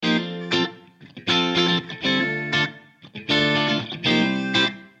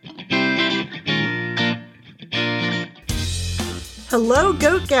Hello,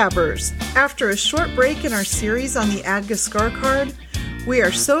 Goat Gabbers! After a short break in our series on the ADGA scorecard, we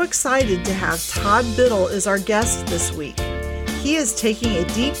are so excited to have Todd Biddle as our guest this week. He is taking a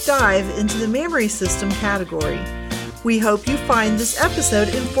deep dive into the mammary system category. We hope you find this episode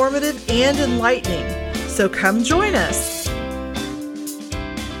informative and enlightening, so come join us.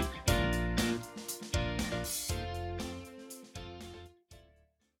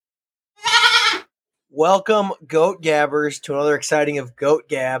 Welcome, Goat Gabbers, to another exciting of Goat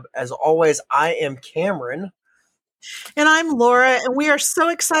Gab. As always, I am Cameron. And I'm Laura, and we are so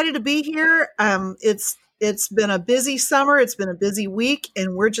excited to be here. It's been a busy summer. It's been a busy week,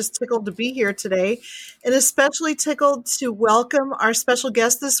 and we're just tickled to be here today, and especially tickled to welcome our special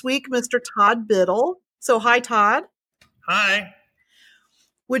guest this week, Mr. Todd Biddle. So hi, Todd. Hi.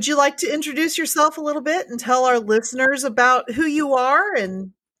 Would you like to introduce yourself a little bit and tell our listeners about who you are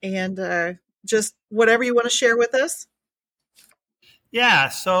and just whatever you want to share with us? Yeah,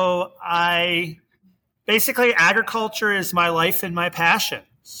 so basically agriculture is my life and my passion.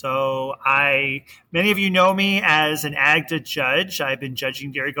 So many of you know me as an AGDA judge. I've been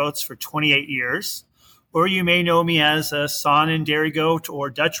judging dairy goats for 28 years. Or you may know me as a Saanen dairy goat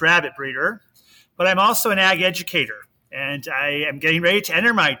or Dutch rabbit breeder. But I'm also an ag educator, and I am getting ready to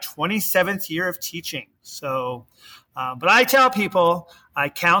enter my 27th year of teaching. So, but I tell people I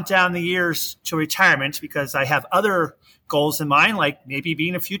count down the years to retirement because I have other goals in mind, like maybe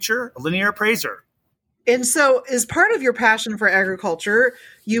being a future linear appraiser. And so as part of your passion for agriculture,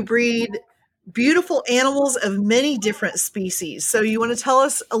 you breed beautiful animals of many different species. So you want to tell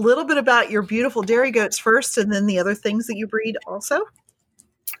us a little bit about your beautiful dairy goats first, and then the other things that you breed also?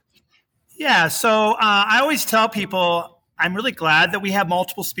 Yeah, so I always tell people I'm really glad that we have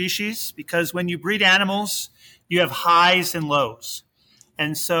multiple species, because when you breed animals, you have highs and lows.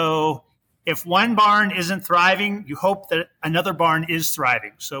 And so if one barn isn't thriving, you hope that another barn is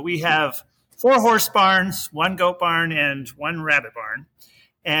thriving. So we have 4 horse barns, 1 goat barn, and 1 rabbit barn.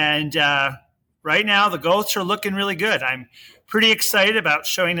 And right now, the goats are looking really good. I'm pretty excited about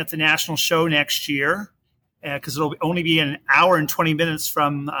showing at the national show next year, because it'll only be an hour and 20 minutes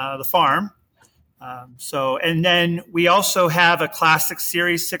from the farm. And then we also have a Classic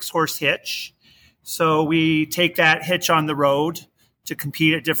Series 6-horse hitch. So we take that hitch on the road to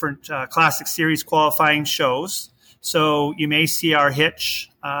compete at different Classic Series qualifying shows. So you may see our hitch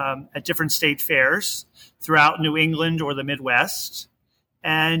at different state fairs throughout New England or the Midwest.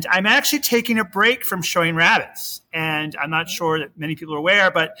 And I'm actually taking a break from showing rabbits. And I'm not sure that many people are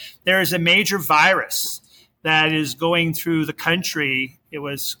aware, but there is a major virus that is going through the country. It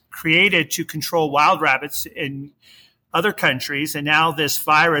was created to control wild rabbits in other countries, and now this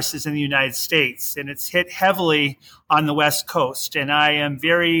virus is in the United States, and it's hit heavily on the West Coast. And I am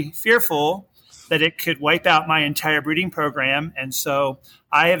very fearful that it could wipe out my entire breeding program. And so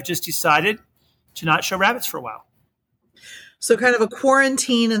I have just decided to not show rabbits for a while. So kind of a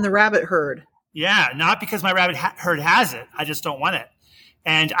quarantine in the rabbit herd. Yeah, not because my rabbit herd has it. I just don't want it.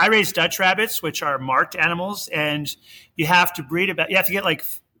 And I raise Dutch rabbits, which are marked animals, and you have to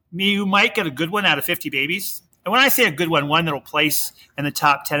get you might get a good one out of 50 babies. And when I say a good one that'll place in the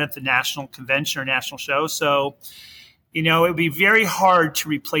top 10 at the national convention or national show. So, it would be very hard to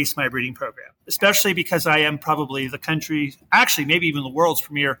replace my breeding program, especially because I am probably the country, actually maybe even the world's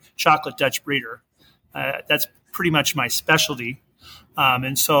premier chocolate Dutch breeder. That's pretty much my specialty.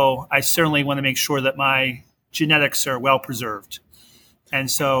 And so I certainly want to make sure that my genetics are well preserved.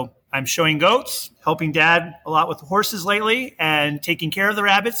 And so I'm showing goats, helping Dad a lot with the horses lately, and taking care of the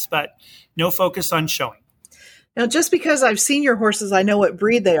rabbits, but no focus on showing. Now, just because I've seen your horses, I know what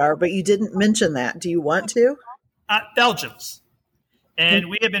breed they are, but you didn't mention that. Do you want to? Belgians. And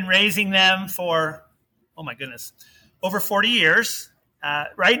we have been raising them for, oh my goodness, over 40 years.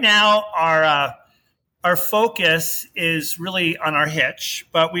 Right now, our focus is really on our hitch,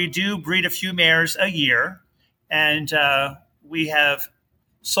 but we do breed a few mares a year. And we have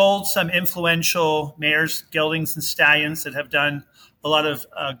sold some influential mares, geldings, and stallions that have done a lot of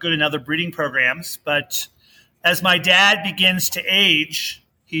good in other breeding programs. But as my dad begins to age,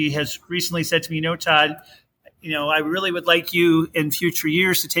 he has recently said to me, Todd, I really would like you in future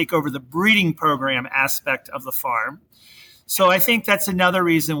years to take over the breeding program aspect of the farm. So I think that's another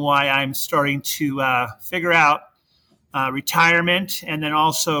reason why I'm starting to figure out retirement, and then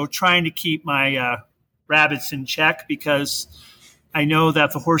also trying to keep my rabbits in check, because I know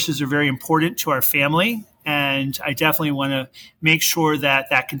that the horses are very important to our family, and I definitely want to make sure that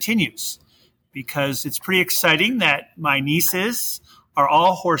that continues, because it's pretty exciting that my nieces are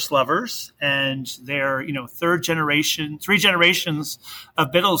all horse lovers, and they're, three generations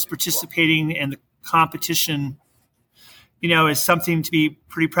of Biddles participating in the competition is something to be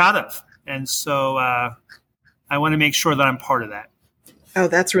pretty proud of. And so I want to make sure that I'm part of that. Oh,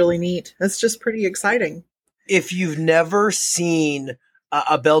 that's really neat. That's just pretty exciting. If you've never seen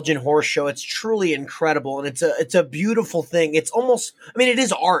a Belgian horse show, it's truly incredible, and it's a beautiful thing. It's almost, it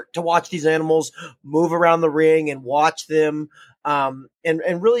is art to watch these animals move around the ring and watch them, and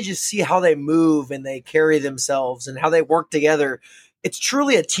really just see how they move and they carry themselves and how they work together. It's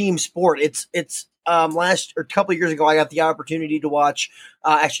truly a team sport. It's a couple of years ago, I got the opportunity to watch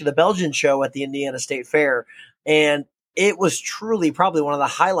actually the Belgian show at the Indiana State Fair, and it was truly probably one of the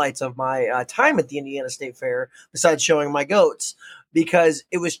highlights of my time at the Indiana State Fair, besides showing my goats, because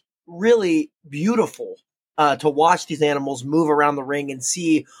it was really beautiful to watch these animals move around the ring and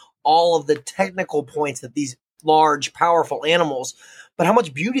see all of the technical points that these large, powerful animals, but how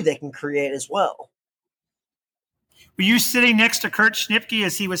much beauty they can create as well. Were you sitting next to Kurt Schnipke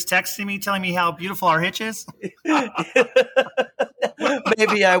as he was texting me, telling me how beautiful our hitch is?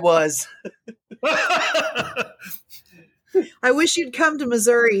 Maybe I was. I wish you'd come to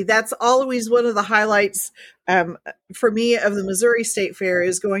Missouri. That's always one of the highlights for me of the Missouri State Fair,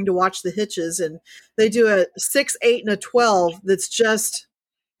 is going to watch the hitches. And they do a 6, 8, and a 12 that's just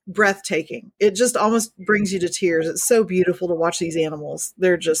breathtaking. It just almost brings you to tears. It's so beautiful to watch these animals.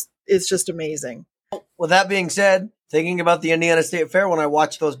 It's just amazing. With that being said, thinking about the Indiana State Fair, when I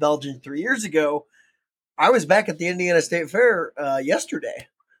watched those Belgians 3 years ago, I was back at the Indiana State Fair yesterday.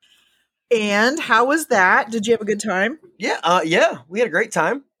 And how was that? Did you have a good time? Yeah, we had a great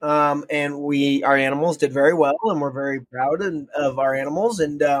time. And our animals did very well, and we're very proud of our animals.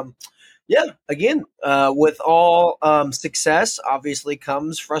 And again, with all success, obviously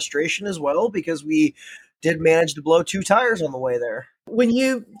comes frustration as well, because we did manage to blow 2 tires on the way there. When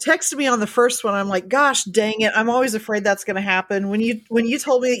you texted me on the first one, I'm like, gosh, dang it. I'm always afraid that's going to happen. When you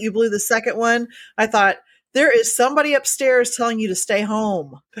told me that you blew the second one, I thought, there is somebody upstairs telling you to stay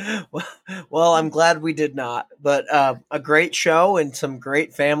home. Well, I'm glad we did not. But a great show and some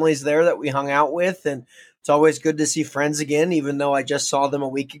great families there that we hung out with. And it's always good to see friends again, even though I just saw them a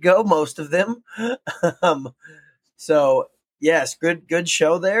week ago, most of them. So, yes, good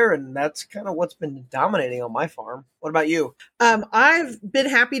show there. And that's kind of what's been dominating on my farm. What about you? I've been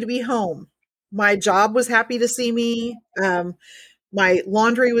happy to be home. My job was happy to see me. My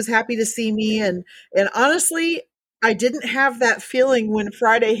laundry was happy to see me. And honestly, I didn't have that feeling when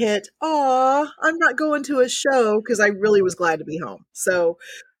Friday hit. Oh, I'm not going to a show, because I really was glad to be home. So,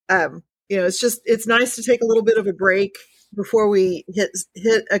 it's nice to take a little bit of a break before we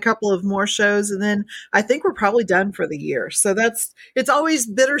hit a couple of more shows. And then I think we're probably done for the year. So it's always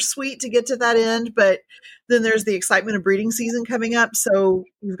bittersweet to get to that end, but then there's the excitement of breeding season coming up. So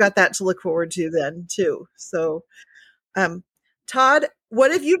we've got that to look forward to then too. So, Todd,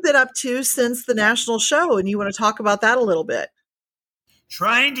 what have you been up to since the national show? And you want to talk about that a little bit?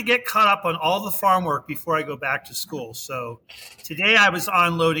 Trying to get caught up on all the farm work before I go back to school. So today I was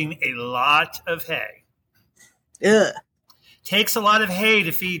unloading a lot of hay. Ugh. Takes a lot of hay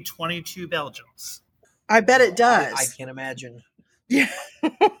to feed 22 Belgians. I bet it does. I can't imagine. Yeah.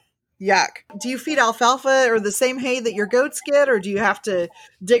 Yuck. Do you feed alfalfa or the same hay that your goats get, or do you have to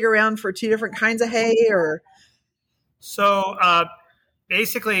dig around for 2 different kinds of hay? Or So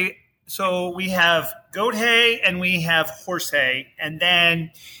basically, we have goat hay and we have horse hay. And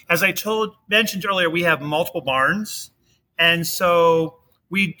then, as I mentioned earlier, we have multiple barns. And so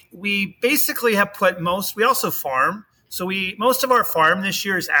we basically have we also farm. So most of our farm this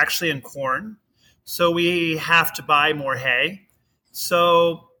year is actually in corn. So we have to buy more hay.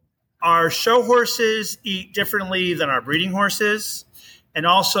 So our show horses eat differently than our breeding horses. And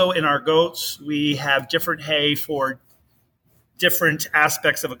also in our goats, we have different hay for different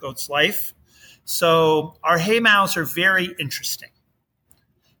aspects of a goat's life. So our hay mows are very interesting.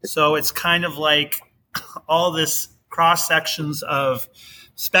 So it's kind of like all this cross sections of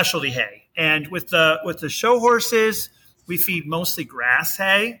specialty hay. And with the show horses, we feed mostly grass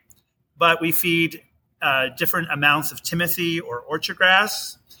hay, but we feed different amounts of timothy or orchard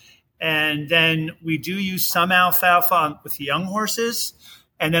grass. And then we do use some alfalfa with the young horses.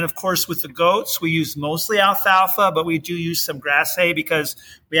 And then, of course, with the goats, we use mostly alfalfa, but we do use some grass hay because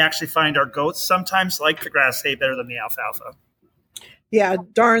we actually find our goats sometimes like the grass hay better than the alfalfa. Yeah,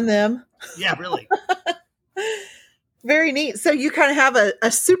 darn them. Yeah, really. Very neat. So you kind of have a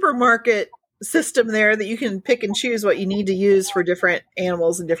supermarket system there that you can pick and choose what you need to use for different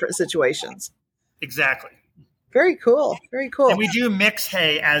animals in different situations. Exactly. Very cool. Very cool. And we do mix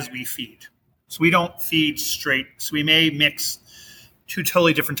hay as we feed. So we don't feed straight. So we may mix 2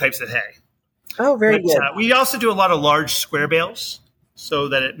 totally different types of hay. Oh, very good. We also do a lot of large square bales so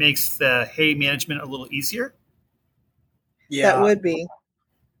that it makes the hay management a little easier. Yeah, That would be.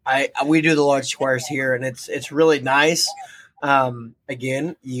 we do the large squares here, and it's really nice.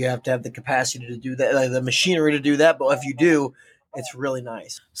 Again, you have to have the capacity to do that, like the machinery to do that. But if you do, it's really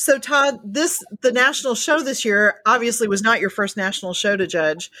nice. So, Todd, the national show this year obviously was not your first national show to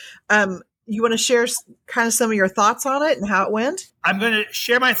judge. You want to share kind of some of your thoughts on it and how it went? I'm going to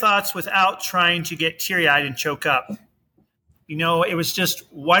share my thoughts without trying to get teary-eyed and choke up. You know, it was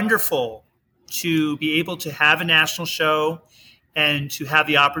just wonderful to be able to have a national show and to have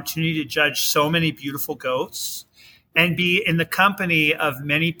the opportunity to judge so many beautiful goats and be in the company of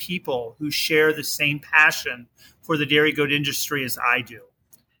many people who share the same passion for the dairy goat industry as I do.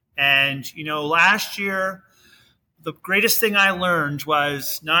 And, you know, last year, the greatest thing I learned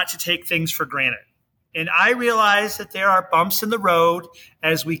was not to take things for granted. And I realize that there are bumps in the road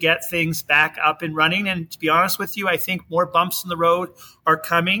as we get things back up and running. And to be honest with you, I think more bumps in the road are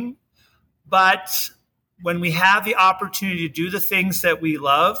coming. But when we have the opportunity to do the things that we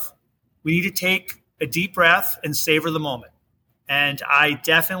love, we need to take a deep breath and savor the moment. And I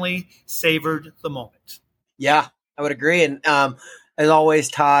definitely savored the moment. Yeah, I would agree. And as always,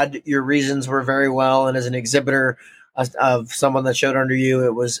 Todd, your reasons were very well. And as an exhibitor of someone that showed under you,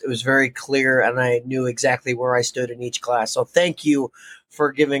 it was very clear, and I knew exactly where I stood in each class. So thank you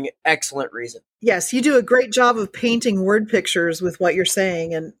for giving excellent reason. Yes, you do a great job of painting word pictures with what you're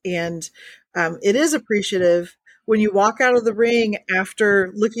saying, and it is appreciative when you walk out of the ring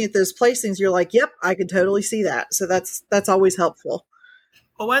after looking at those placings. You're like, "Yep, I could totally see that." So that's always helpful.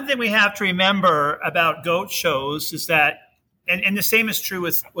 Well, one thing we have to remember about goat shows is that, and the same is true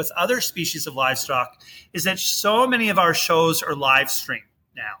with other species of livestock, is that so many of our shows are live streamed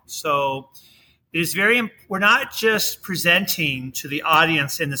now. So it is we're not just presenting to the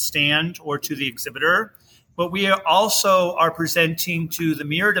audience in the stand or to the exhibitor, but we also are presenting to the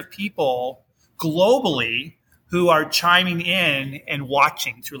myriad of people globally who are chiming in and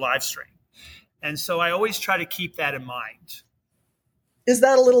watching through live stream. And so I always try to keep that in mind. Is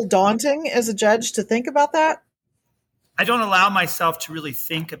that a little daunting as a judge to think about that? I don't allow myself to really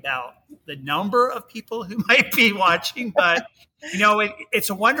think about the number of people who might be watching, but you know, it's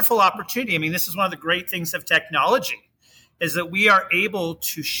a wonderful opportunity. I mean, this is one of the great things of technology, is that we are able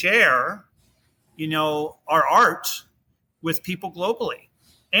to share, you know, our art with people globally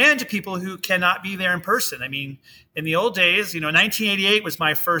and to people who cannot be there in person. I mean, in the old days, you know, 1988 was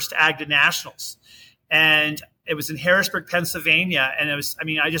my first AGDA Nationals, and it was in Harrisburg, Pennsylvania. And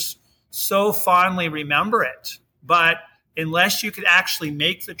I just so fondly remember it. But unless you could actually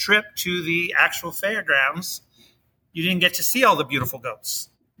make the trip to the actual fairgrounds, you didn't get to see all the beautiful goats.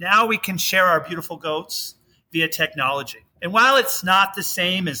 Now we can share our beautiful goats via technology. And while it's not the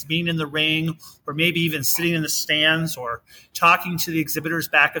same as being in the ring or maybe even sitting in the stands or talking to the exhibitors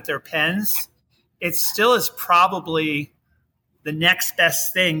back at their pens, it still is probably the next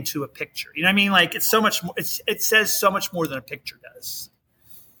best thing to a picture. You know what I mean? Like, it's so much more, it says so much more than a picture does.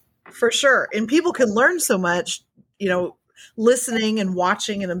 For sure. And people can learn so much, you know, listening and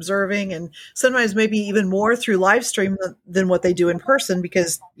watching and observing, and sometimes maybe even more through live stream than what they do in person,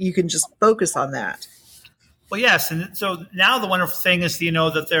 because you can just focus on that. Well, yes. And so now the wonderful thing is, you know,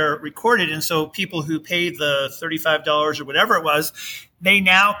 that they're recorded. And so people who paid the $35 or whatever it was, they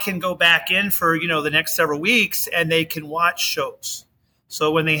now can go back in for, you know, the next several weeks, and they can watch shows.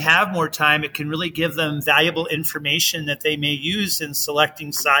 So when they have more time, it can really give them valuable information that they may use in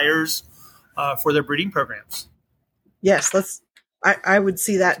selecting sires for their breeding programs. Yes, I would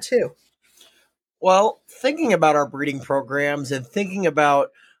see that too. Well, thinking about our breeding programs and thinking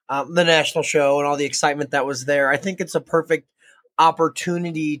about the national show and all the excitement that was there, I think it's a perfect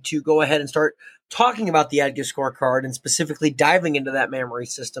opportunity to go ahead and start talking about the ADGA scorecard and specifically diving into that memory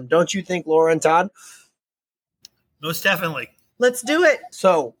system. Don't you think, Laura and Todd? Most definitely. Let's do it.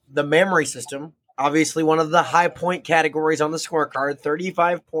 So the memory system, obviously one of the high point categories on the scorecard,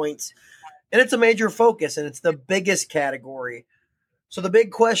 35 points, and it's a major focus, and it's the biggest category. So the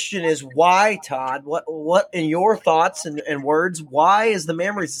big question is why, Todd? What in your thoughts and words, why is the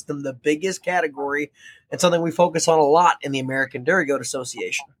memory system the biggest category and something we focus on a lot in the American Dairy Goat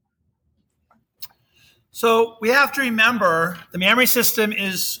Association? So we have to remember the mammary system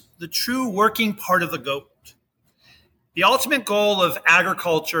is the true working part of the goat. The ultimate goal of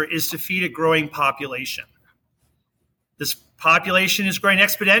agriculture is to feed a growing population. This population is growing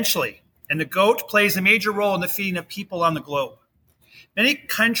exponentially, and the goat plays a major role in the feeding of people on the globe. Many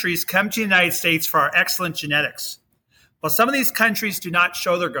countries come to the United States for our excellent genetics. While some of these countries do not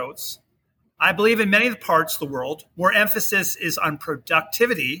show their goats, I believe in many of the parts of the world, more emphasis is on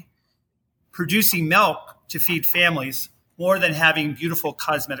productivity, producing milk to feed families, more than having beautiful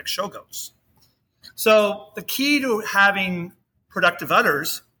cosmetic show goats. So the key to having productive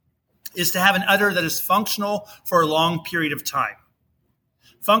udders is to have an udder that is functional for a long period of time.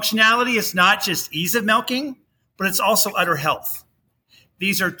 Functionality is not just ease of milking, but it's also udder health.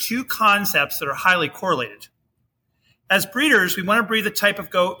 These are two concepts that are highly correlated. As breeders, we want to breed the type of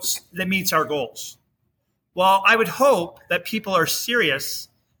goats that meets our goals. While I would hope that people are serious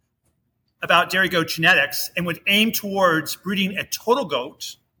about dairy goat genetics and would aim towards breeding a total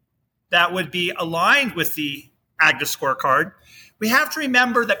goat that would be aligned with the AGDA scorecard, we have to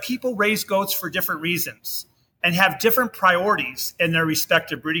remember that people raise goats for different reasons and have different priorities in their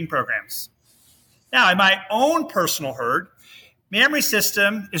respective breeding programs. Now, in my own personal herd, mammary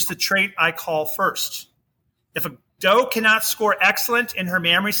system is the trait I call first. If a doe cannot score excellent in her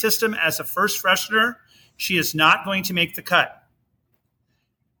mammary system as a first freshener, she is not going to make the cut.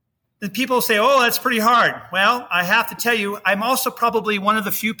 Then people say, oh, that's pretty hard. Well, I have to tell you, I'm also probably one of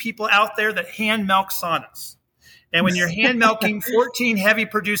the few people out there that hand milk Saanens. And when you're hand milking 14 heavy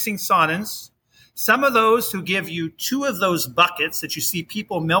producing Saanens, some of those who give you 2 of those buckets that you see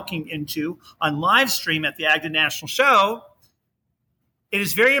people milking into on live stream at the AGDA National Show, it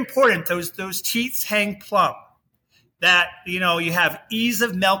is very important those teats hang plumb, that you have ease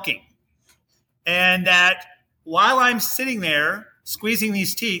of milking, and that while I'm sitting there squeezing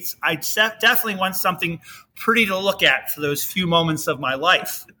these teats, I definitely want something pretty to look at for those few moments of my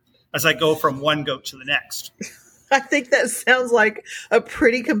life as I go from one goat to the next. I think that sounds like a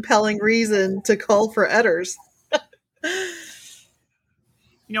pretty compelling reason to call for udders.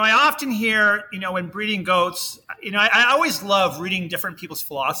 I often hear, when breeding goats, I always love reading different people's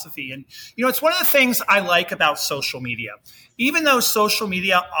philosophy. And, it's one of the things I like about social media. Even though social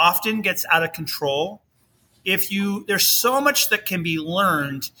media often gets out of control, there's so much that can be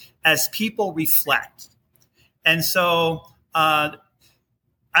learned as people reflect. And so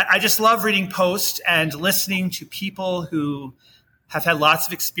I just love reading posts and listening to people who have had lots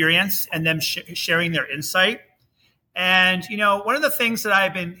of experience and them sharing their insight. And, one of the things that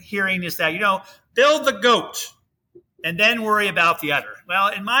I've been hearing is that, build the goat and then worry about the udder. Well,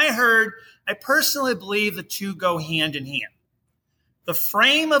 in my herd, I personally believe the two go hand in hand. The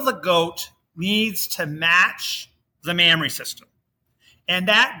frame of the goat needs to match the mammary system. And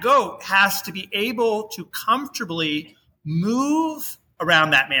that goat has to be able to comfortably move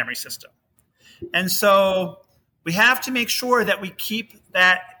around that mammary system. And so we have to make sure that we keep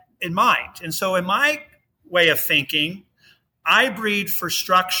that in mind. And so in my way of thinking, I breed for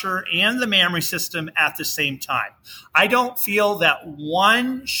structure and the mammary system at the same time. I don't feel that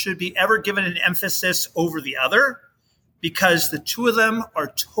one should be ever given an emphasis over the other because the two of them are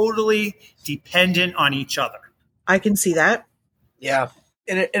totally dependent on each other. I can see that. Yeah.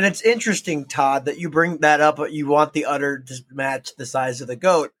 And it's interesting, Todd, that you bring that up, but you want the udder to match the size of the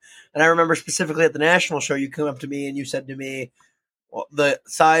goat. And I remember specifically at the national show, you came up to me and you said to me, well, the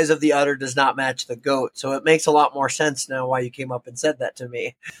size of the udder does not match the goat. So it makes a lot more sense now why you came up and said that to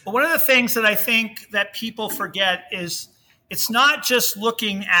me. But one of the things that I think that people forget is it's not just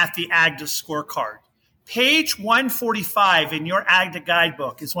looking at the AGDA scorecard. Page 145 in your AGDA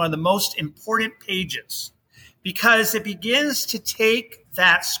guidebook is one of the most important pages because it begins to take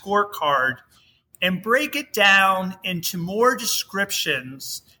that scorecard and break it down into more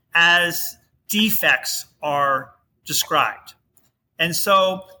descriptions as defects are described. And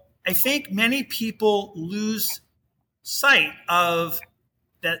so I think many people lose sight of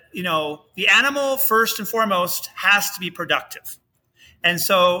that, the animal first and foremost has to be productive. And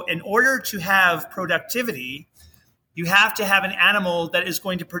so in order to have productivity, you have to have an animal that is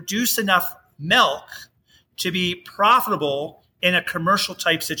going to produce enough milk to be profitable in a commercial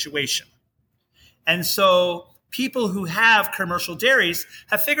type situation. And so people who have commercial dairies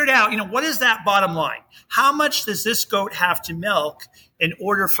have figured out, what is that bottom line? How much does this goat have to milk in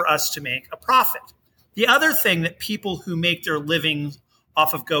order for us to make a profit? The other thing that people who make their living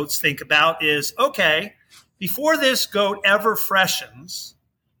off of goats think about is, okay, before this goat ever freshens,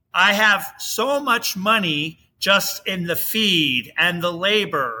 I have so much money just in the feed and the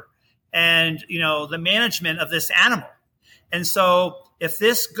labor and, the management of this animal. And so if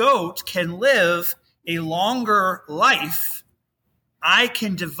this goat can live a longer life, I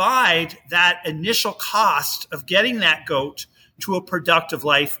can divide that initial cost of getting that goat to a productive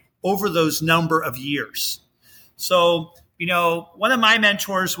life over those number of years. So, one of my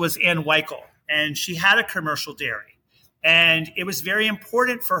mentors was Ann Weichel, and she had a commercial dairy. And it was very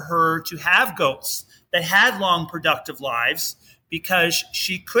important for her to have goats that had long productive lives because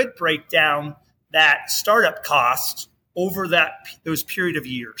she could break down that startup cost over those period of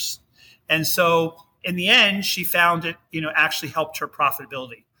years. And so in the end, she found it, actually helped her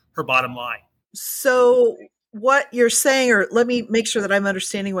profitability, her bottom line. So what you're saying, or let me make sure that I'm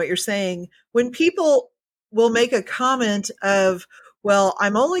understanding what you're saying. When people will make a comment of, well,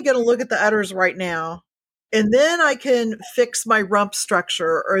 I'm only going to look at the udders right now, and then I can fix my rump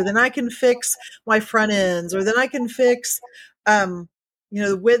structure, or then I can fix my front ends, or then I can fix, the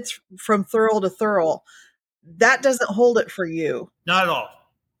width from thurl to thurl. That doesn't hold it for you. Not at all.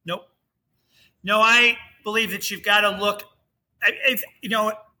 Nope. No, I believe that you've got to look,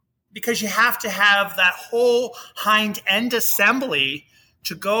 because you have to have that whole hind end assembly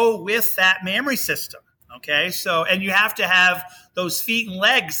to go with that mammary system. Okay. So, and you have to have those feet and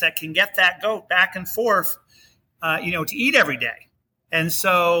legs that can get that goat back and forth, to eat every day. And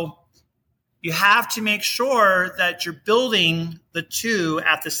so you have to make sure that you're building the two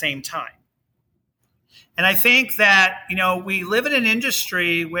at the same time. And I think that, we live in an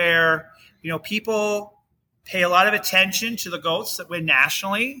industry where, people pay a lot of attention to the goats that win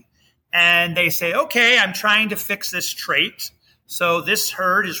nationally. And they say, okay, I'm trying to fix this trait. So this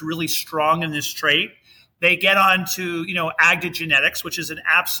herd is really strong in this trait. They get on to, Agda Genetics, which is an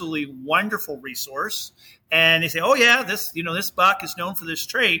absolutely wonderful resource. And they say, oh yeah, this buck is known for this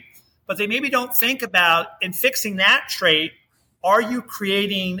trait. But they maybe don't think about, in fixing that trait, are you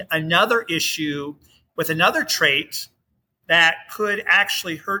creating another issue with another trait that could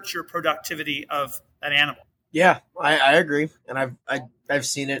actually hurt your productivity of that animal? Yeah, I agree. And I've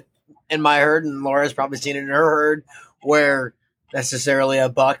seen it in my herd, and Laura's probably seen it in her herd, where necessarily a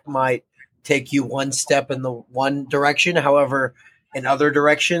buck might take you one step in the one direction. However, in other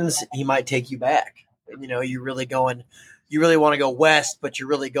directions, he might take you back. You really want to go west, but you're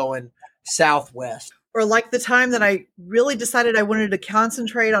really going southwest. Or like the time that I really decided I wanted to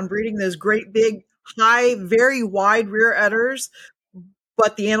concentrate on breeding those great big, high, very wide rear udders,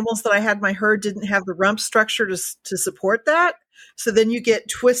 but the animals that I had in my herd didn't have the rump structure to support that. So then you get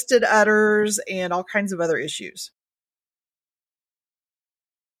twisted udders and all kinds of other issues.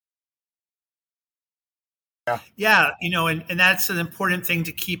 Yeah, and that's an important thing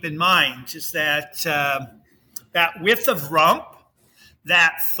to keep in mind, is that that width of rump,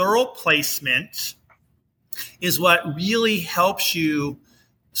 that thurl placement is what really helps you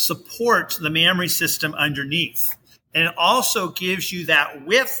support the mammary system underneath. And it also gives you that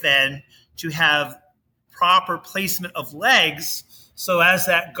width then to have proper placement of legs. So as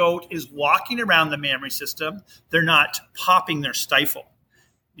that goat is walking around the mammary system, they're not popping their stifle,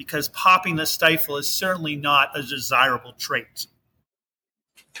 because popping the stifle is certainly not a desirable trait.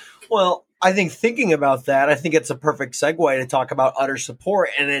 Well, I think thinking about that, I think it's a perfect segue to talk about udder support.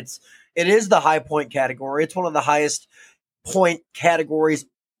 And it is the high point category. It's one of the highest point categories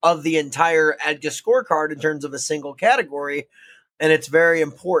of the entire ADGA scorecard in terms of a single category. And it's very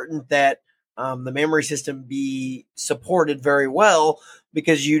important that the mammary system be supported very well,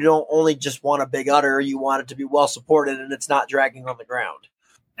 because you don't only just want a big udder, you want it to be well supported and it's not dragging on the ground.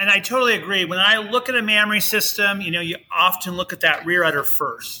 And I totally agree. When I look at a mammary system, you often look at that rear udder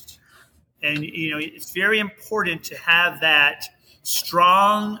first. And, it's very important to have that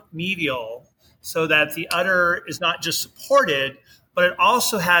strong medial so that the udder is not just supported, but it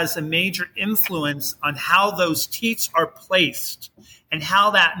also has a major influence on how those teats are placed and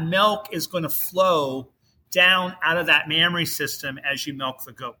how that milk is going to flow down out of that mammary system as you milk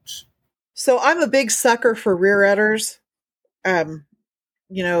the goat. So I'm a big sucker for rear udders. That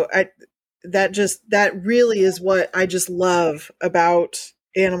really is what I just love about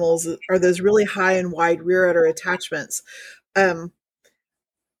animals, are those really high and wide rear udder attachments. As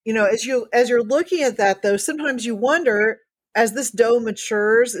you're looking at that, though, sometimes you wonder, as this doe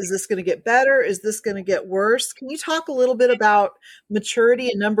matures, is this going to get better? Is this going to get worse? Can you talk a little bit about maturity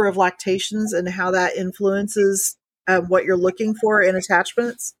and number of lactations and how that influences what you're looking for in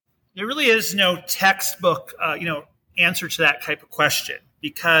attachments? There really is no textbook, answer to that type of question,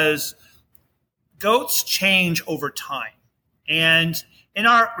 because goats change over time. And in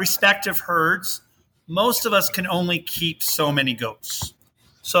our respective herds, most of us can only keep so many goats.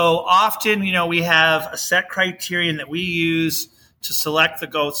 So often, we have a set criterion that we use to select the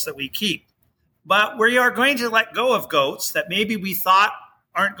goats that we keep. But we are going to let go of goats that maybe we thought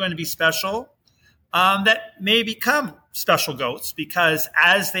aren't going to be special, that may become special goats, because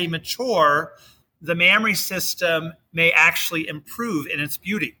as they mature, the mammary system may actually improve in its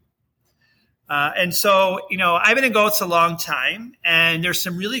beauty. And so, I've been in goats a long time, and there's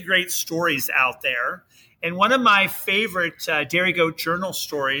some really great stories out there. And one of my favorite Dairy Goat Journal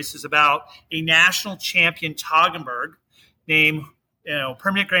stories is about a national champion Toggenburg named,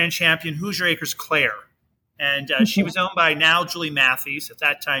 permanent grand champion Hoosier Acres Claire. And she was owned by now Julie Matthews, at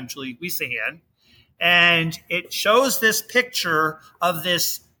that time Julie Wiesehan. And it shows this picture of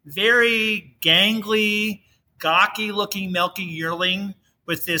this very gangly, gawky looking milky yearling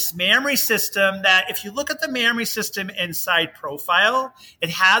with this mammary system that, if you look at the mammary system inside profile, it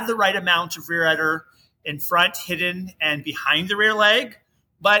had the right amount of rear udder in front, hidden, and behind the rear leg,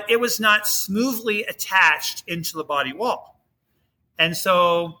 but it was not smoothly attached into the body wall. And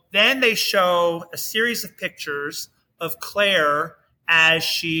so then they show a series of pictures of Claire as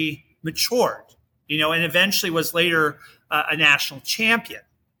she matured, and eventually was later a national champion.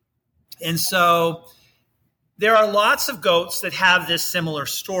 And so there are lots of goats that have this similar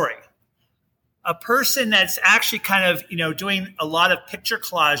story. A person that's actually kind of, doing a lot of picture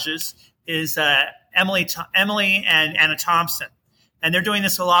collages is Emily and Anna Thompson. And they're doing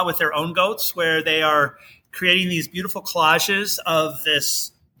this a lot with their own goats, where they are creating these beautiful collages of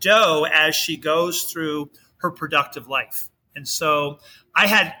this doe as she goes through her productive life. And so I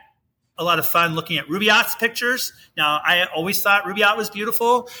had a lot of fun looking at Rubaiyat's pictures. Now, I always thought Rubaiyat was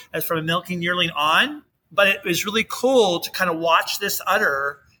beautiful as from a milking yearling on, but it was really cool to kind of watch this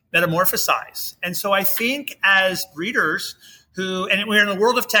udder metamorphosize. And so I think as breeders and we're in a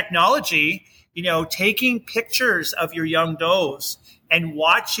world of technology, taking pictures of your young does and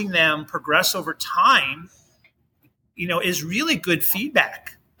watching them progress over time, is really good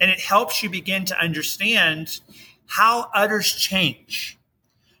feedback. And it helps you begin to understand how udders change.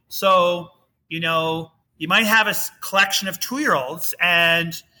 So, you might have a collection of 2-year-olds,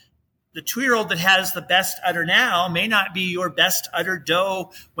 and the 2-year-old that has the best udder now may not be your best udder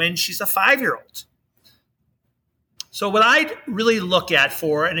doe when she's a 5-year-old. So what I'd really look at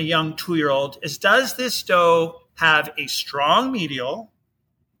for in a young 2-year-old is, does this doe have a strong medial?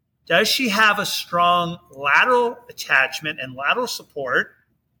 Does she have a strong lateral attachment and lateral support?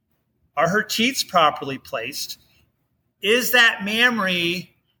 Are her teats properly placed? Is that mammary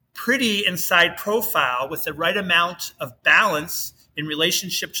pretty inside profile with the right amount of balance in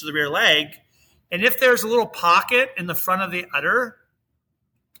relationship to the rear leg? And if there's a little pocket in the front of the udder,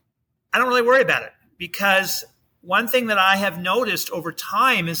 I don't really worry about it, because one thing that I have noticed over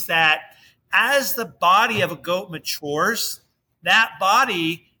time is that as the body of a goat matures, that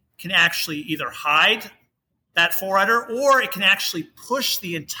body can actually either hide that forudder, or it can actually push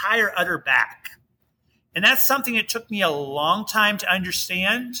the entire udder back. And that's something that took me a long time to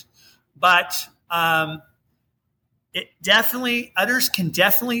understand, but udders can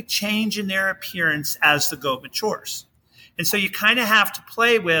definitely change in their appearance as the goat matures. And so you kind of have to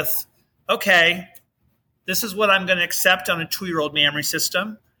play with, okay, this is what I'm going to accept on a 2-year-old mammary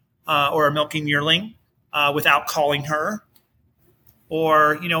system or a milking yearling without calling her.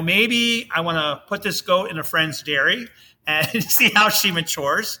 Or, maybe I want to put this goat in a friend's dairy and see how she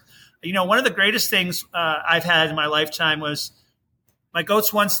matures. One of the greatest things I've had in my lifetime was my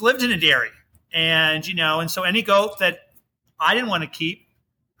goats once lived in a dairy. And so any goat that I didn't want to keep,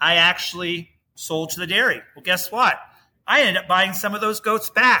 I actually sold to the dairy. Well, guess what? I ended up buying some of those goats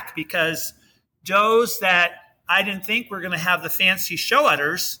back, because does that I didn't think were going to have the fancy show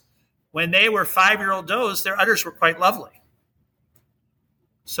udders, when they were 5-year-old does, their udders were quite lovely.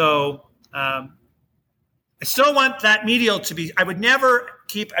 So I still want that medial to be, I would never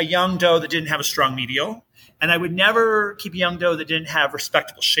keep a young doe that didn't have a strong medial. And I would never keep a young doe that didn't have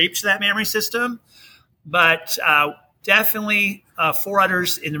respectable shape to that mammary system. But definitely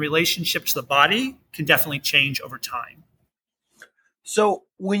forudders in the relationship to the body can definitely change over time. So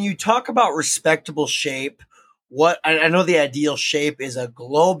when you talk about respectable shape, I know the ideal shape is a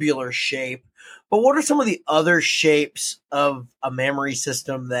globular shape, but what are some of the other shapes of a mammary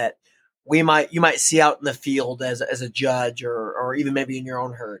system that you might see out in the field as a judge, or even maybe in your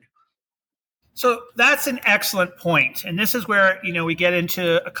own herd? So that's an excellent point. And this is where, we get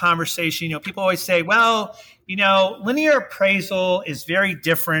into a conversation. People always say, well, linear appraisal is very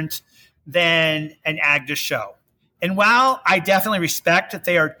different than an AGDA show. And while I definitely respect that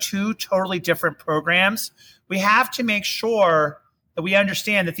they are two totally different programs, we have to make sure that we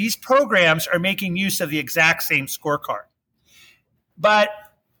understand that these programs are making use of the exact same scorecard. But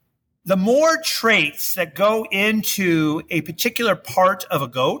the more traits that go into a particular part of a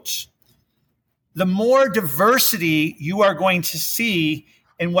goat, the more diversity you are going to see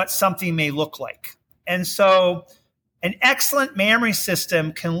in what something may look like. And so an excellent mammary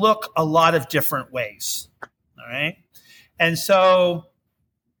system can look a lot of different ways. All right. And so,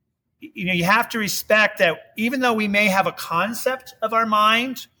 you have to respect that even though we may have a concept of our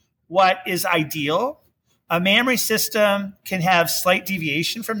mind, what is ideal, a mammary system can have slight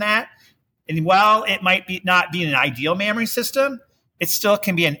deviation from that. And while it might not be an ideal mammary system, it still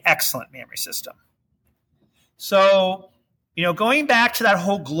can be an excellent mammary system. So, going back to that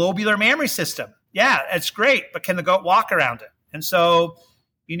whole globular mammary system, yeah, it's great, but can the goat walk around it? And so,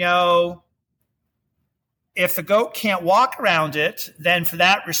 if the goat can't walk around it, then for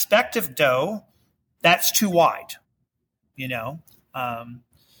that respective doe, that's too wide,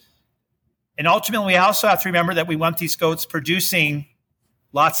 and ultimately, we also have to remember that we want these goats producing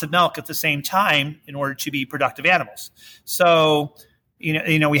lots of milk at the same time in order to be productive animals. So,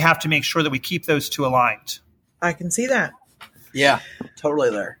 we have to make sure that we keep those two aligned. I can see that. Yeah, totally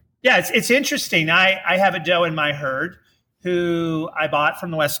there. Yeah, it's interesting. I have a doe in my herd who I bought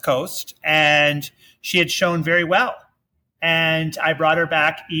from the West Coast, and she had shown very well. And I brought her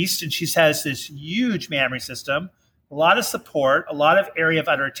back east, and she has this huge mammary system, a lot of support, a lot of area of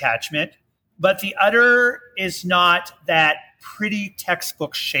udder attachment, but the udder is not that pretty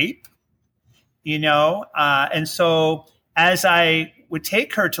textbook shape, and so as I would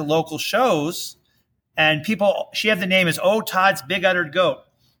take her to local shows, and she had the name as Todd's Big Uddered Goat,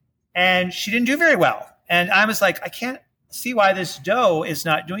 and she didn't do very well. And I was like, I can't see why this doe is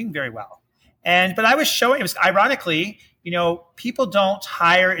not doing very well. But I was showing, it was ironically, people don't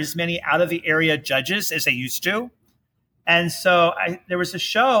hire as many out of the area judges as they used to. And so there was a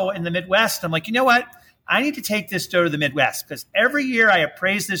show in the Midwest. I'm like, you know what? I need to take this doe to the Midwest because every year I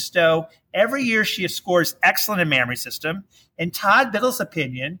appraise this doe. Every year she scores excellent in mammary system. In Todd Biddle's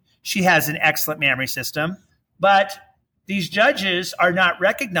opinion, she has an excellent mammary system. But these judges are not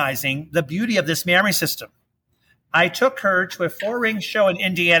recognizing the beauty of this mammary system. I took her to a 4-ring show in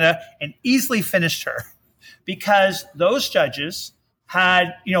Indiana and easily finished her because those judges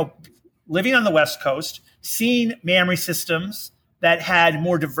had, living on the West Coast, seen mammary systems that had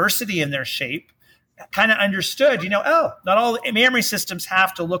more diversity in their shape, kind of understood, not all mammary systems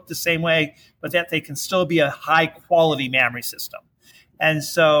have to look the same way, but that they can still be a high quality mammary system. And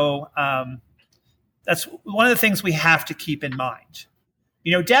so that's one of the things we have to keep in mind.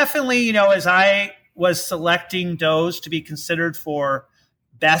 Definitely, as I was selecting does to be considered for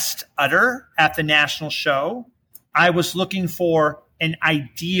best udder at the national show, I was looking for an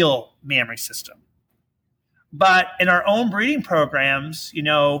ideal mammary system. But in our own breeding programs,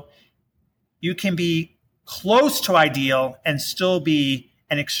 you can be close to ideal and still be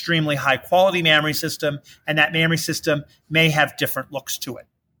an extremely high quality mammary system. And that mammary system may have different looks to it.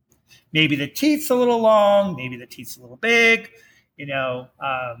 Maybe the teeth's a little long, maybe the teeth's a little big,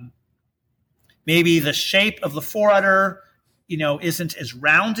 maybe the shape of the foreudder, isn't as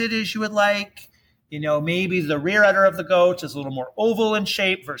rounded as you would like. Maybe the rear udder of the goat is a little more oval in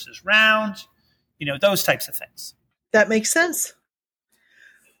shape versus round. Those types of things. That makes sense.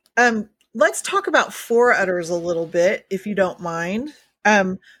 Let's talk about forerudders a little bit, if you don't mind.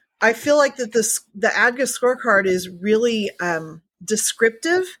 I feel like that the ADGA scorecard is really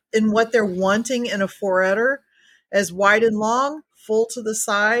descriptive in what they're wanting in a foreudder, as wide and long, full to the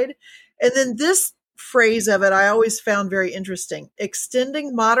side. And then this phrase of it I always found very interesting: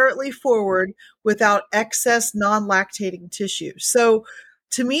 extending moderately forward without excess non-lactating tissue. So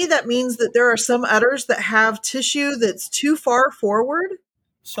to me, that means that there are some udders that have tissue that's too far forward.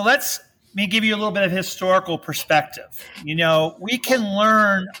 So let me give you a little bit of historical perspective. We can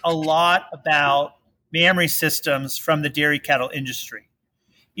learn a lot about mammary systems from the dairy cattle industry.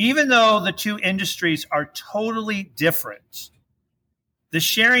 Even though the two industries are totally different, the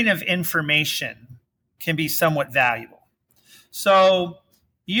sharing of information can be somewhat valuable. So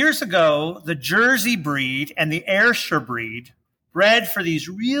years ago, the Jersey breed and the Ayrshire breed bred for these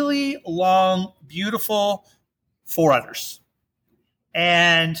really long, beautiful forerudders.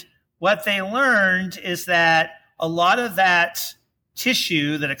 And what they learned is that a lot of that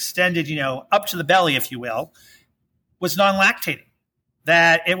tissue that extended, up to the belly, if you will, was non-lactating,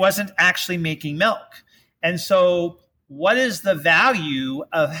 that it wasn't actually making milk. And so what is the value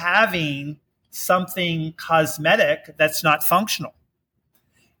of having something cosmetic that's not functional?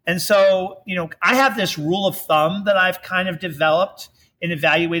 And so, I have this rule of thumb that I've kind of developed in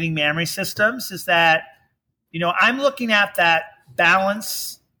evaluating mammary systems is that, I'm looking at that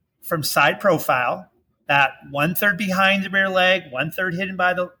balance from side profile, that 1/3 behind the rear leg, 1/3 hidden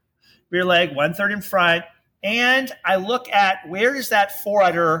by the rear leg, 1/3 in front. And I look at where does that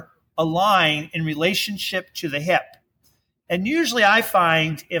foreudder align in relationship to the hip. And usually I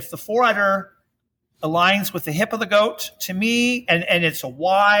find if the foreudder aligns with the hip of the goat, to me, and it's a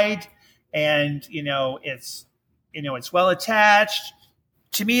wide and, it's well attached,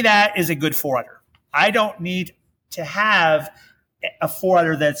 to me, that is a good foreudder. I don't need to have a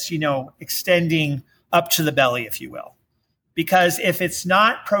foreudder that's, extending up to the belly, if you will. Because if it's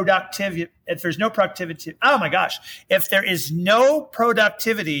not productive, if there's no productivity, if there is no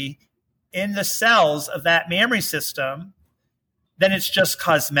productivity in the cells of that mammary system, then it's just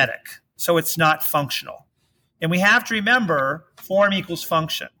cosmetic. So it's not functional. And we have to remember form equals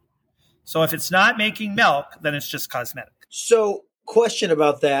function. So if it's not making milk, then it's just cosmetic. So, question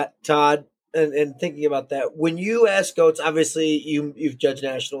about that, Todd, and thinking about that. When you ask goats, obviously you've judged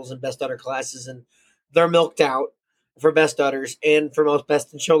nationals and best udder classes, and they're milked out for best udders, and for most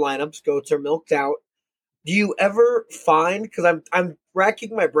best in show lineups, goats are milked out. Do you ever find, because I'm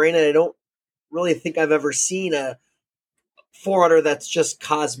racking my brain and I don't really think I've ever seen a forerunner that's just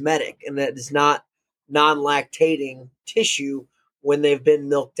cosmetic and that is not non-lactating tissue when they've been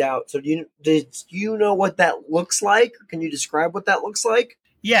milked out. So do you know what that looks like? Or can you describe what that looks like?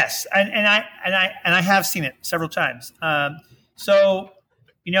 Yes, and I have seen it several times. So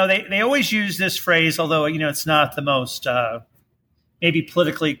they always use this phrase, although it's not the most maybe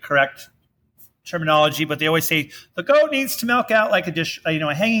politically correct terminology, but they always say the goat needs to milk out like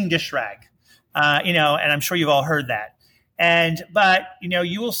a hanging dish rag. And I'm sure you've all heard that. But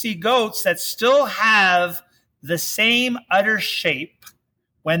you will see goats that still have the same udder shape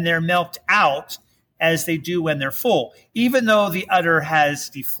when they're milked out as they do when they're full. Even though the udder has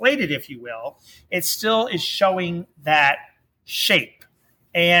deflated, if you will, it still is showing that shape.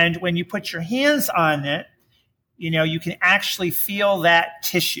 And when you put your hands on it, you can actually feel that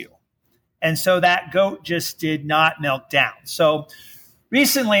tissue. And so that goat just did not milk down. So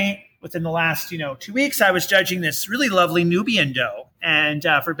recently, within the last 2 weeks, I was judging this really lovely Nubian doe and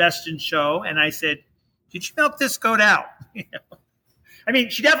for best in show. And I said, did you milk this goat out? I mean,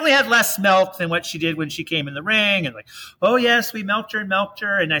 she definitely had less milk than what she did when she came in the ring. And oh, yes, we milked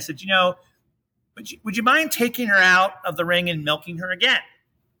her. And I said, would you mind taking her out of the ring and milking her again?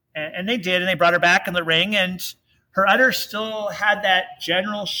 And they did. And they brought her back in the ring. And her udder still had that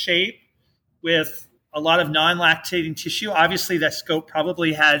general shape with a lot of non-lactating tissue. Obviously, this goat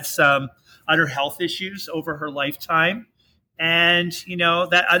probably had some udder health issues over her lifetime. And,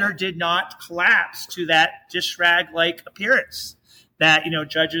 that udder did not collapse to that dish rag-like appearance that,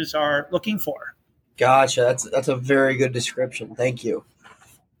 judges are looking for. Gotcha. That's a very good description. Thank you.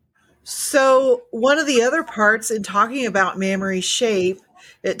 So one of the other parts in talking about mammary shape,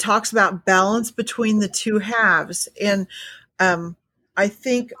 it talks about balance between the two halves. And I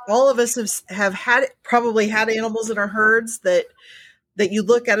think all of us have probably had animals in our herds that you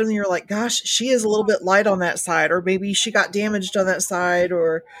look at them and you're like, gosh, she is a little bit light on that side, or maybe she got damaged on that side,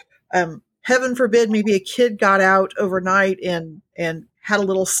 or heaven forbid, maybe a kid got out overnight and had a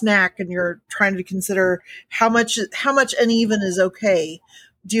little snack, and you're trying to consider how much uneven is okay.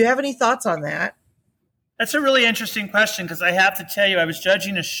 Do you have any thoughts on that? That's a really interesting question, because I have to tell you, I was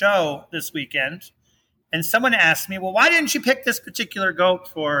judging a show this weekend, and someone asked me, well, why didn't you pick this particular goat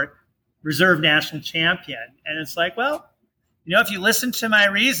for reserve national champion? And it's like, well, if you listen to my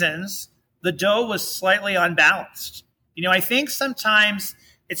reasons, the doe was slightly unbalanced. I think sometimes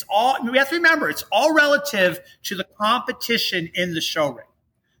we have to remember, it's all relative to the competition in the show ring.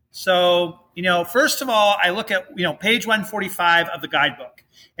 So, first of all, I look at, page 145 of the guidebook,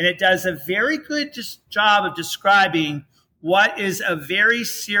 and it does a very good job of describing what is a very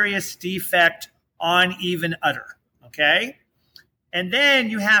serious defect on even udder. Okay. And then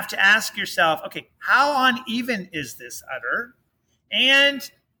you have to ask yourself, okay, how uneven is this udder? And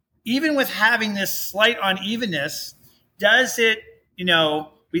even with having this slight unevenness, does it,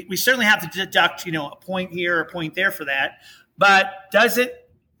 we certainly have to deduct, a point here, a point there for that, but does it,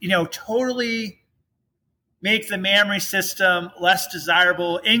 totally make the mammary system less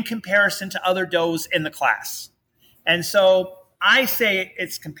desirable in comparison to other does in the class? And so I say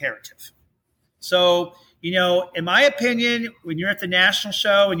it's comparative. So, in my opinion, when you're at the national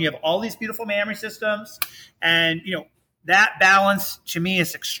show and you have all these beautiful mammary systems, and, that balance to me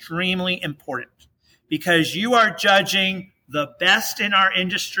is extremely important, because you are judging the best in our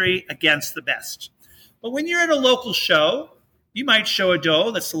industry against the best. But when you're at a local show, you might show a doe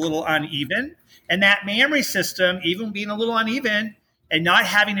that's a little uneven, and that mammary system, even being a little uneven and not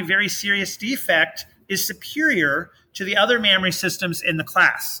having a very serious defect, is superior to the other mammary systems in the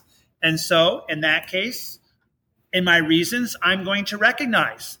class. And so in that case, in my reasons, I'm going to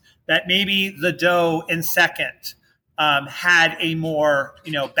recognize that maybe the doe in second had a more,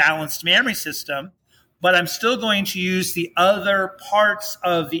 balanced mammary system, but I'm still going to use the other parts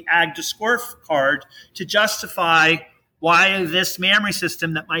of the AGDA scorecard to justify why this mammary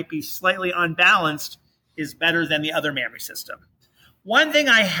system that might be slightly unbalanced is better than the other mammary system. One thing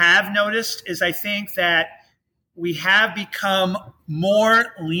I have noticed is I think that we have become more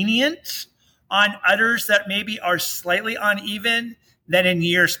lenient on udders that maybe are slightly uneven than in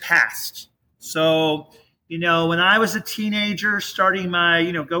years past. So, when I was a teenager starting my,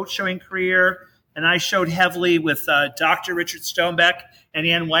 goat showing career, and I showed heavily with Dr. Richard Stonebeck and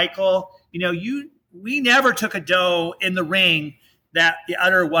Ann Weichel, you we never took a doe in the ring that the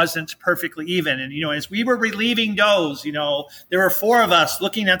udder wasn't perfectly even. And, as we were relieving does, there were 4 of us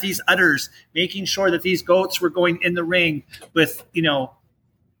looking at these udders, making sure that these goats were going in the ring with,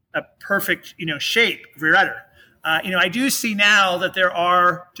 a perfect, shape rear udder. I do see now that there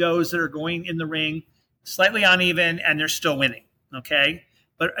are does that are going in the ring slightly uneven and they're still winning. Okay.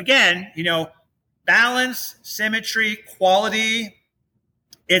 But again, balance, symmetry, quality,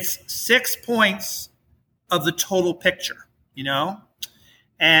 it's 6 points of the total picture,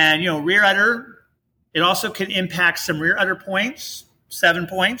 and, rear udder, it also can impact some rear udder points, 7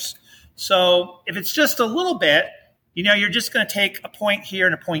 points. So if it's just a little bit, you're just going to take a point here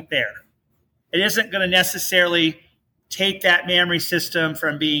and a point there. It isn't going to necessarily take that mammary system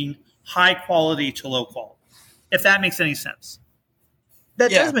from being high quality to low quality, if that makes any sense.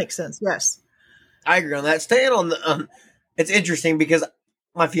 That does make sense, yes. I agree on that. Staying on the, it's interesting because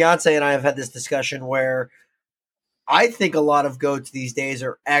my fiance and I have had this discussion where I think a lot of goats these days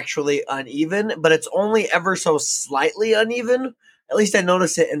are actually uneven, but it's only ever so slightly uneven. At least I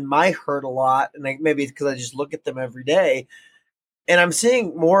notice it in my herd a lot, and maybe it's because I just look at them every day. And I'm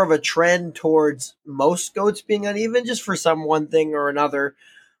seeing more of a trend towards most goats being uneven just for some one thing or another,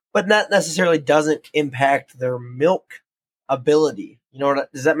 but that necessarily doesn't impact their milk ability.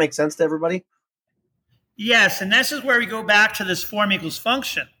 Does that make sense to everybody? Yes, and this is where we go back to this form equals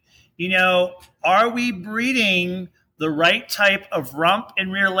function. Are we breeding the right type of rump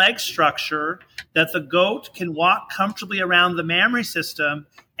and rear leg structure that the goat can walk comfortably around the mammary system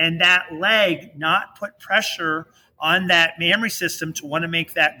and that leg not put pressure on that mammary system to want to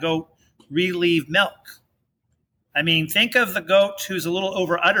make that goat relieve milk? I mean, think of the goat who's a little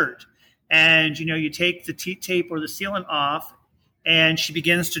over uddered and, you take the teat tape or the sealant off and she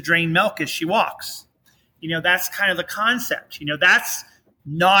begins to drain milk as she walks. That's kind of the concept. That's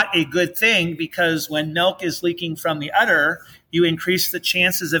not a good thing because when milk is leaking from the udder, you increase the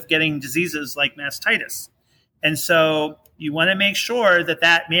chances of getting diseases like mastitis. And so you want to make sure that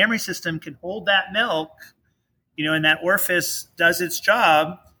that mammary system can hold that milk, and that orifice does its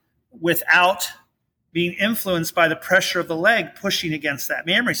job without being influenced by the pressure of the leg pushing against that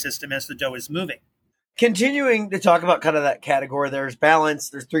mammary system as the doe is moving. Continuing to talk about kind of that category, there's balance,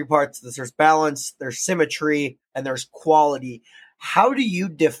 there's 3 parts. There's balance, there's symmetry, and there's quality. How do you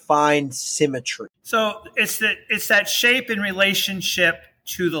define symmetry? So it's that shape in relationship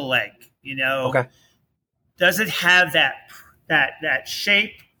to the leg, Okay. Does it have that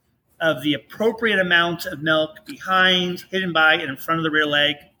shape of the appropriate amount of milk behind, hidden by, and in front of the rear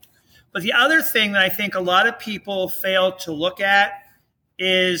leg? But the other thing that I think a lot of people fail to look at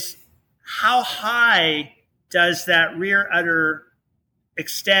is how high does that rear udder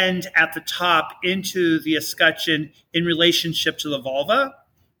extend at the top into the escutcheon in relationship to the vulva?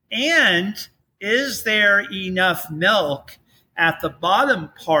 And is there enough milk at the bottom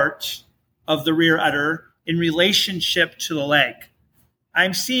part of the rear udder in relationship to the leg?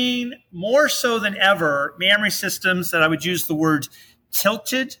 I'm seeing more so than ever mammary systems that I would use the word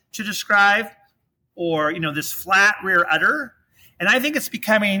tilted to describe, or, this flat rear udder. And I think it's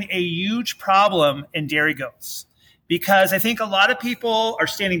becoming a huge problem in dairy goats because I think a lot of people are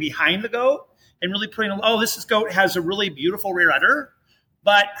standing behind the goat and really putting, this goat has a really beautiful rear udder,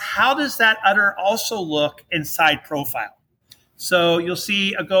 but how does that udder also look in side profile? So you'll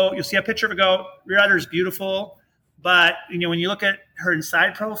see a picture of a goat, rear udder is beautiful, but when you look at her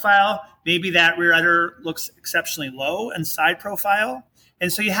inside profile, maybe that rear udder looks exceptionally low in side profile.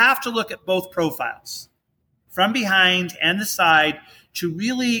 And so you have to look at both profiles from behind and the side to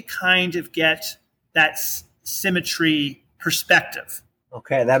really kind of get that symmetry perspective.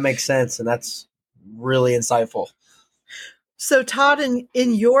 Okay, that makes sense, and that's really insightful. So, Todd, in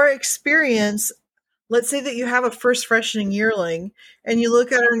your experience, let's say that you have a first freshening yearling and you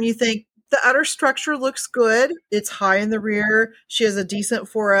look at her and you think, the udder structure looks good. It's high in the rear. She has a decent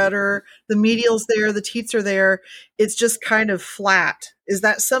foreudder. The medial's there. The teats are there. It's just kind of flat. Is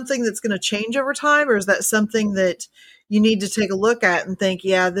that something that's going to change over time, or is that something that you need to take a look at and think,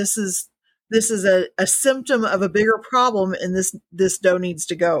 yeah, this is a symptom of a bigger problem, and this doe needs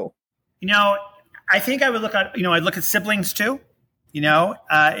to go? I think I would look at I'd look at siblings too.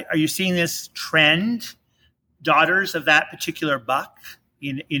 Are you seeing this trend? Daughters of that particular buck,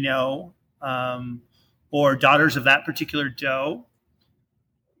 or daughters of that particular doe.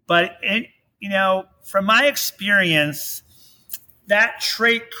 But, from my experience, that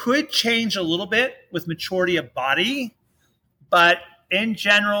trait could change a little bit with maturity of body. But in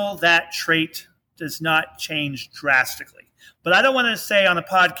general, that trait does not change drastically. But I don't want to say on a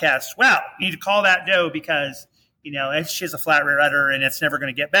podcast, well, you need to call that doe because, if she has a flat rear udder and it's never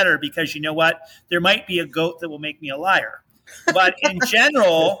going to get better, because you know what? There might be a goat that will make me a liar. But in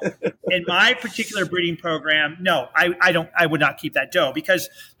general, in my particular breeding program, no, I would not keep that doe, because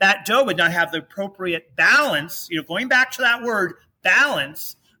that doe would not have the appropriate balance, going back to that word,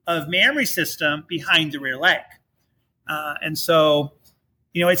 balance of mammary system behind the rear leg. And so,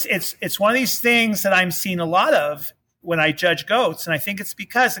 it's one of these things that I'm seeing a lot of when I judge goats. And I think it's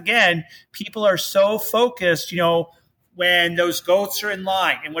because, again, people are so focused, when those goats are in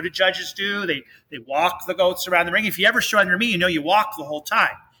line. And what do judges do? They walk the goats around the ring. If you ever show under me, you walk the whole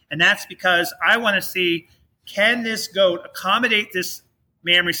time. And that's because I want to see, can this goat accommodate this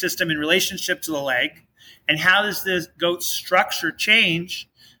mammary system in relationship to the leg? And how does this goat's structure change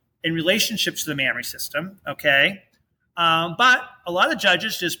in relationship to the mammary system? Okay. But a lot of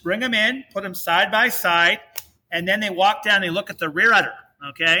judges just bring them in, put them side by side, and then they walk down, they look at the rear udder.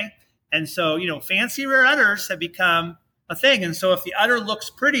 Okay. And so, fancy rear udders have become a thing. And so if the udder looks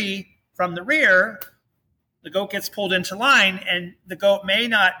pretty from the rear, the goat gets pulled into line, and the goat may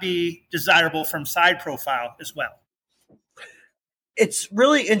not be desirable from side profile as well. It's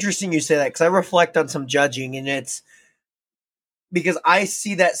really interesting you say that, because I reflect on some judging, and it's because I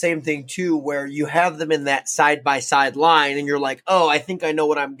see that same thing too, where you have them in that side-by-side line and you're like, oh, I think I know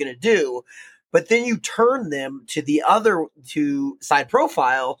what I'm going to do. But then you turn them to the other side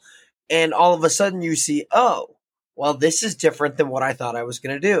profile, and all of a sudden you see, oh, well, this is different than what I thought I was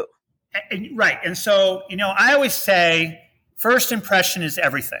going to do. Right. And so, I always say first impression is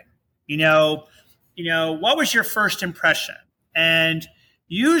everything. What was your first impression? And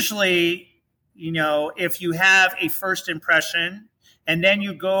usually, if you have a first impression and then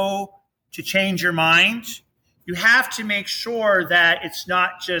you go to change your mind, you have to make sure that it's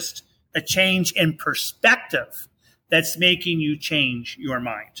not just a change in perspective that's making you change your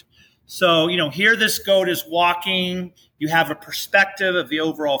mind. So, here this goat is walking. You have a perspective of the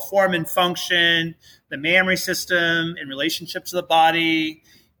overall form and function, the mammary system in relationship to the body,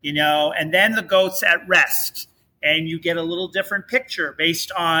 and then the goat's at rest, and you get a little different picture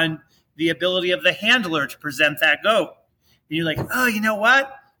based on the ability of the handler to present that goat. And you're like, oh, you know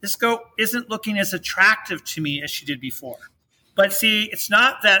what? This goat isn't looking as attractive to me as she did before. But see, it's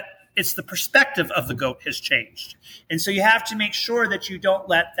not that. It's the perspective of the goat has changed. And so you have to make sure that you don't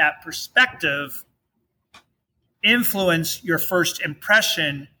let that perspective influence your first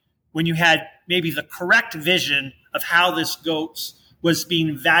impression when you had maybe the correct vision of how this goat was being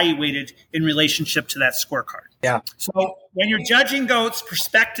evaluated in relationship to that scorecard. Yeah. So when you're judging goats,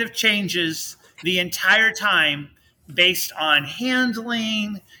 perspective changes the entire time based on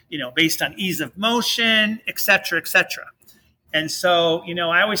handling, based on ease of motion, et cetera, et cetera. And so,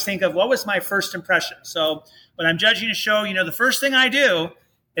 I always think of what was my first impression. So when I'm judging a show, the first thing I do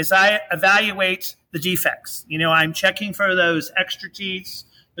is I evaluate the defects. I'm checking for those extra teats,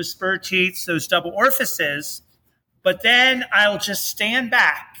 those spur teats, those double orifices. But then I'll just stand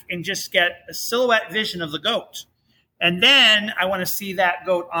back and just get a silhouette vision of the goat. And then I want to see that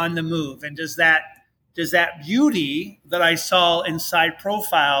goat on the move. And does that beauty that I saw in side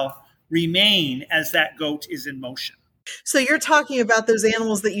profile remain as that goat is in motion? So you're talking about those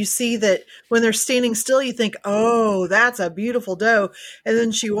animals that you see that when they're standing still, you think, oh, that's a beautiful doe. And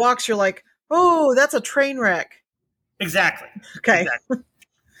then she walks, you're like, oh, that's a train wreck. Exactly. Okay. Exactly.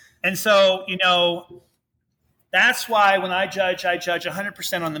 And so, that's why when I judge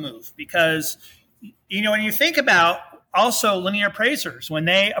 100% on the move. Because, when you think about also linear appraisers, when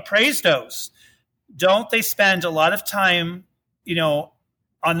they appraise does, don't they spend a lot of time,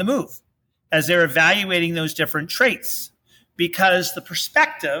 on the move as they're evaluating those different traits? Because the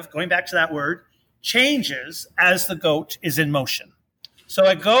perspective, going back to that word, changes as the goat is in motion. So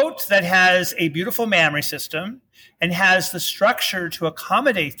a goat that has a beautiful mammary system and has the structure to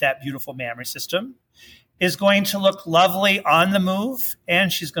accommodate that beautiful mammary system is going to look lovely on the move,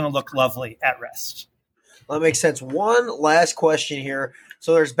 and she's going to look lovely at rest. Well, that makes sense. One last question here.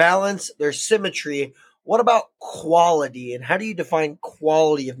 So there's balance, there's symmetry. What about quality, and how do you define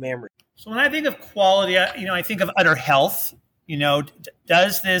quality of mammary? So when I think of quality, I think of udder health.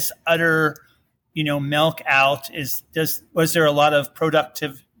 Does this udder, milk out? Was there a lot of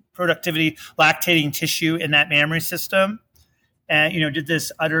productivity, lactating tissue in that mammary system? And, did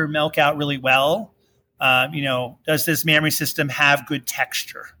this udder milk out really well? Does this mammary system have good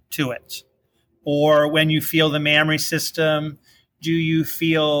texture to it? Or when you feel the mammary system, do you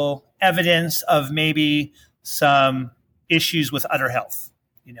feel evidence of maybe some issues with udder health?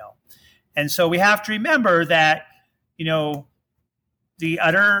 And so we have to remember that, the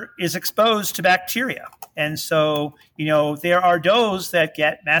udder is exposed to bacteria. And so, there are does that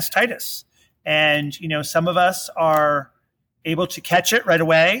get mastitis. And, some of us are able to catch it right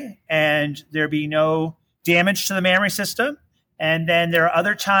away and there be no damage to the mammary system. And then there are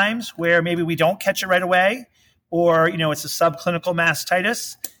other times where maybe we don't catch it right away, or, it's a subclinical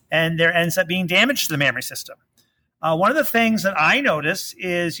mastitis and there ends up being damage to the mammary system. One of the things that I notice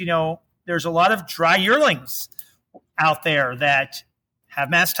is, there's a lot of dry yearlings out there that have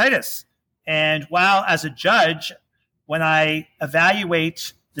mastitis. And while as a judge, when I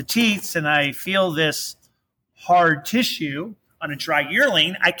evaluate the teats and I feel this hard tissue on a dry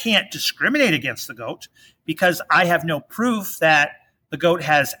yearling, I can't discriminate against the goat because I have no proof that the goat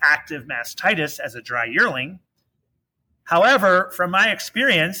has active mastitis as a dry yearling. However, from my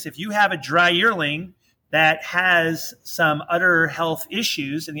experience, if you have a dry yearling that has some udder health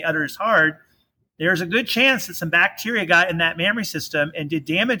issues and the udder is hard, there's a good chance that some bacteria got in that mammary system and did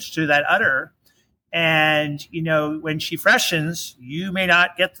damage to that udder. And, when she freshens, you may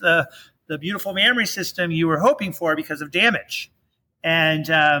not get the beautiful mammary system you were hoping for because of damage.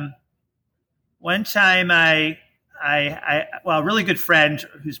 And one time a really good friend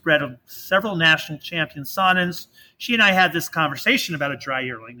who's bred several national champion Saanens, she and I had this conversation about a dry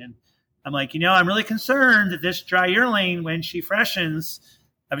yearling. And I'm like, I'm really concerned that this dry yearling, when she freshens,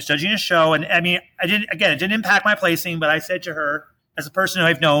 I was judging a show. And it didn't impact my placing, but I said to her, as a person who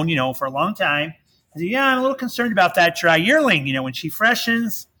I've known, for a long time, I said, I'm a little concerned about that dry yearling. When she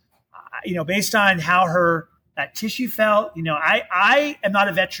freshens, based on how that tissue felt, I am not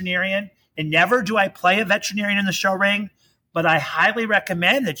a veterinarian and never do I play a veterinarian in the show ring, but I highly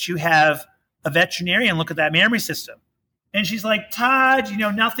recommend that you have a veterinarian look at that mammary system. And she's like, Todd,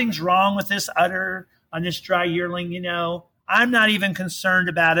 nothing's wrong with this udder on this dry yearling. I'm not even concerned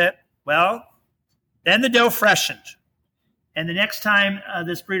about it. Well, then the doe freshened. And the next time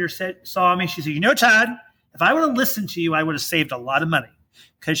this breeder saw me, she said, Todd, if I would have listened to you, I would have saved a lot of money.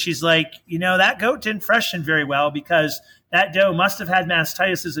 Because she's like, that goat didn't freshen very well because that doe must have had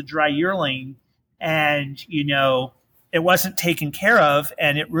mastitis as a dry yearling. And, it wasn't taken care of.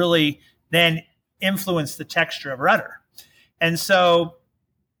 And it really then influenced the texture of her udder. And so,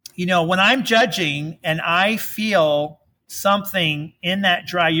 when I'm judging and I feel something in that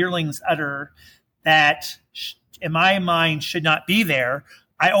dry yearling's udder that in my mind should not be there,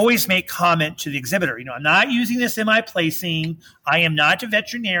 I always make comment to the exhibitor. I'm not using this in my placing. I am not a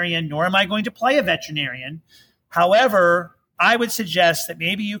veterinarian, nor am I going to play a veterinarian. However, I would suggest that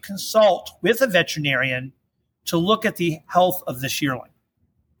maybe you consult with a veterinarian to look at the health of this yearling.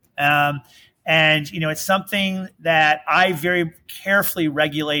 And it's something that I very carefully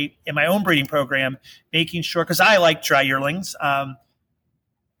regulate in my own breeding program, making sure, because I like dry yearlings.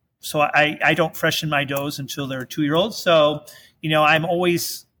 So I don't freshen my does until they're 2-year-olds. So, I'm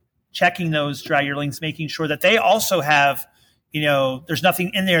always checking those dry yearlings, making sure that they also have, there's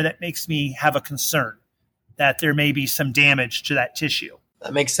nothing in there that makes me have a concern that there may be some damage to that tissue.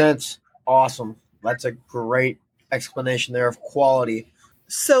 That makes sense. Awesome. That's a great explanation there of quality.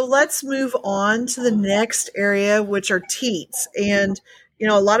 So let's move on to the next area, which are teats. And,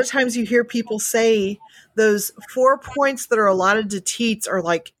 a lot of times you hear people say those 4 points that are allotted to teats are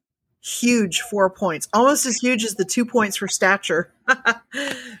like huge 4 points, almost as huge as the 2 points for stature.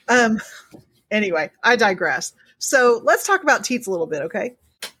 Anyway, I digress. So let's talk about teats a little bit, okay?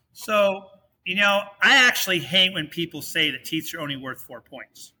 So, I actually hate when people say that teats are only worth 4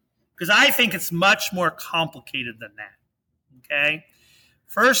 points because I think it's much more complicated than that, okay?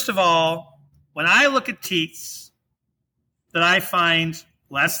 First of all, when I look at teats that I find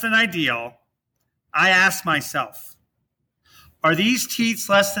less than ideal, I ask myself, are these teats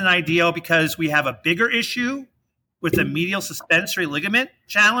less than ideal because we have a bigger issue with a medial suspensory ligament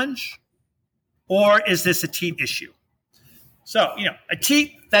challenge? Or is this a teat issue? So, a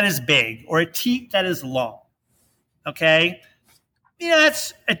teat that is big or a teat that is long, okay?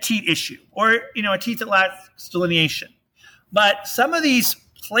 That's a teat issue. Or, a teat that lacks delineation. But some of these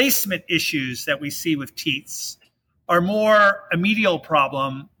placement issues that we see with teats are more a medial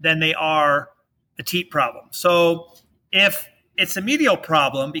problem than they are a teat problem. So if it's a medial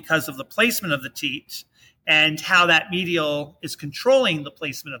problem because of the placement of the teat and how that medial is controlling the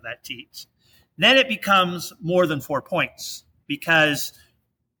placement of that teat, then it becomes more than 4 points because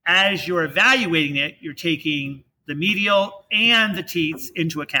as you're evaluating it, you're taking the medial and the teats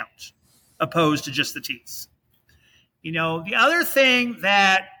into account, opposed to just the teats. The other thing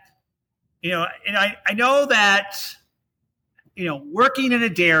that, and I know that, working in a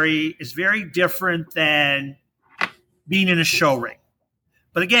dairy is very different than being in a show ring.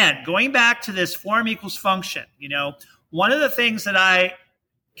 But again, going back to this form equals function, one of the things that I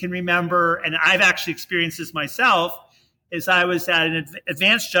can remember, and I've actually experienced this myself, is I was at an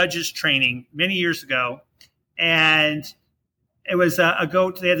advanced judges training many years ago, and it was a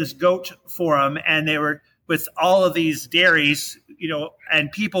goat. They had this goat forum, and they were with all of these dairies,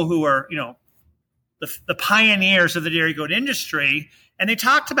 and people who were, the pioneers of the dairy goat industry, and they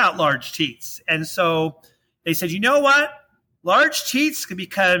talked about large teats. And so they said, you know what? Large teats can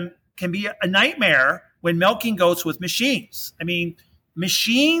be a nightmare when milking goats with machines. I mean,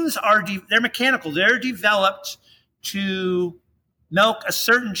 machines they're mechanical. They're developed to milk a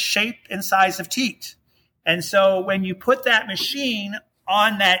certain shape and size of teat. And so when you put that machine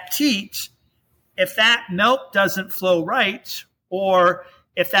on that teat, if that milk doesn't flow right, or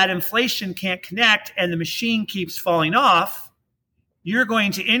if that inflation can't connect and the machine keeps falling off, you're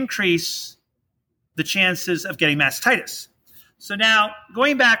going to increase the chances of getting mastitis. So now,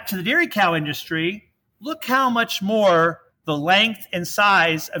 going back to the dairy cow industry, look how much more the length and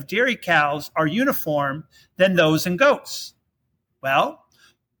size of dairy cows are uniform than those in goats. Well,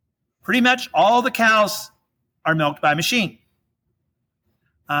 pretty much all the cows are milked by machine.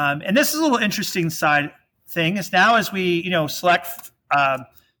 And this is a little interesting side thing is now as we, select,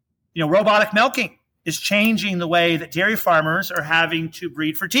 robotic milking is changing the way that dairy farmers are having to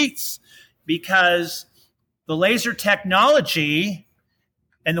breed for teats, because the laser technology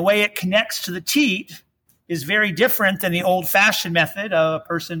and the way it connects to the teat is very different than the old-fashioned method of a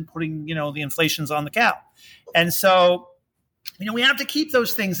person putting, the inflations on the cow. And so, we have to keep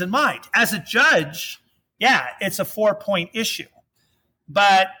those things in mind. As a judge, yeah, it's a 4-point issue.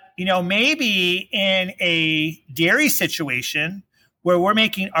 But, maybe in a dairy situation where we're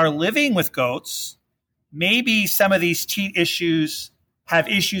making our living with goats, maybe some of these teat issues have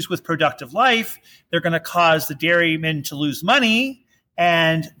issues with productive life. They're going to cause the dairymen to lose money,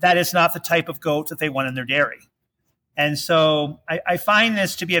 and that is not the type of goat that they want in their dairy. And so I find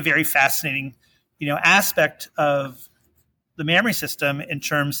this to be a very fascinating, aspect of the mammary system in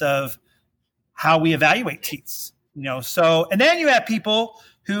terms of how we evaluate teats. So, and then you have people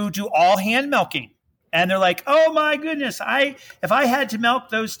who do all hand milking, and they're like, oh my goodness, if I had to milk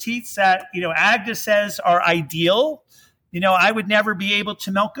those teats that, AGDA says are ideal, I would never be able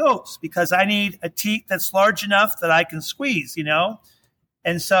to milk goats because I need a teat that's large enough that I can squeeze,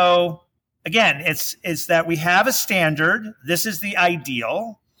 And so, again, it's that we have a standard. This is the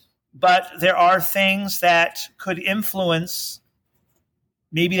ideal, but there are things that could influence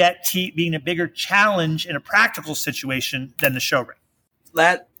maybe that teat being a bigger challenge in a practical situation than the show ring.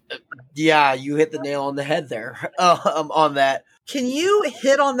 Yeah, you hit the nail on the head there on that. Can you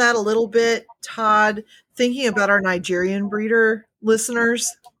hit on that a little bit, Todd, thinking about our Nigerian breeder listeners?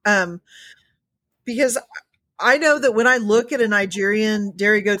 Because I know that when I look at a Nigerian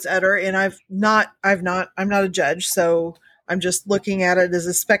dairy goat's udder, and I'm not a judge, so I'm just looking at it as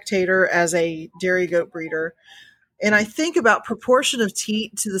a spectator, as a dairy goat breeder. And I think about proportion of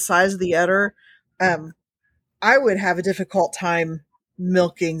teat to the size of the udder. I would have a difficult time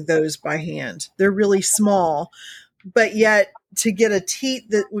milking those by hand. They're really small, but yet to get a teat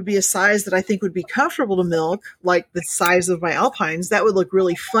that would be a size that I think would be comfortable to milk, like the size of my Alpines, that would look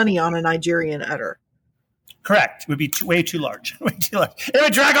really funny on a Nigerian udder. Correct. It would be way too large. It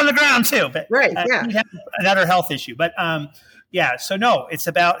would drag on the ground too. But, right. Yeah. You'd have another health issue. But yeah. So no, it's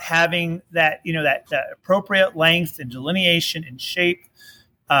about having that that appropriate length and delineation and shape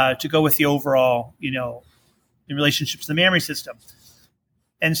to go with the overall in relationships to the mammary system.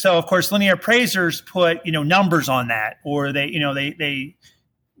 And so, of course, linear appraisers put numbers on that, or they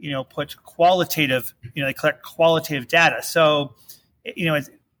put qualitative they collect qualitative data. So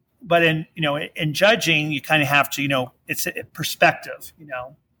but in judging, you kind of have to it's a perspective in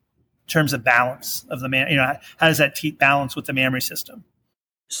terms of balance of the how does that teat balance with the mammary system?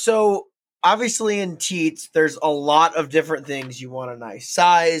 So obviously in teats, there's a lot of different things. You want a nice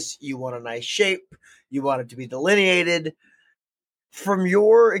size, you want a nice shape, you want it to be delineated. From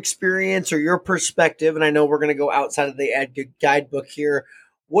your experience or your perspective, and I know we're going to go outside of the ADGA guidebook here,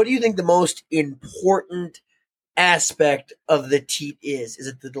 what do you think the most important aspect of the teat is? Is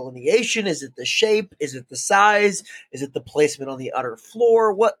it the delineation? Is it the shape? Is it the size? Is it the placement on the udder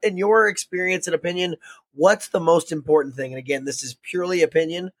floor? What, in your experience and opinion, what's the most important thing? And again, this is purely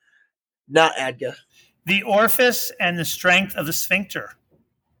opinion, not ADGA. The orifice and the strength of the sphincter.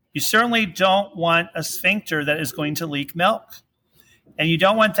 You certainly don't want a sphincter that is going to leak milk. And you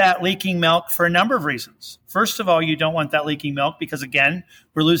don't want that leaking milk for a number of reasons. First of all, you don't want that leaking milk because, again,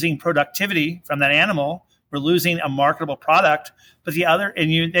 we're losing productivity from that animal. We're losing a marketable product. But then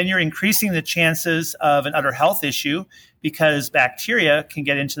you're increasing the chances of an udder health issue because bacteria can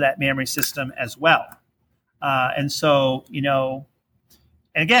get into that mammary system as well. And so,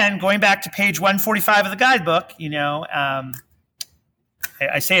 And again, going back to page 145 of the guidebook,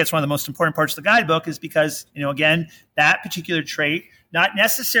 I say it's one of the most important parts of the guidebook is because, again, that particular trait, not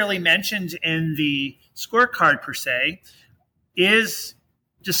necessarily mentioned in the scorecard per se, is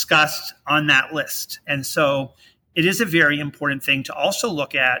discussed on that list. And so it is a very important thing to also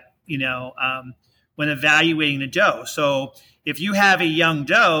look at, when evaluating a doe. So if you have a young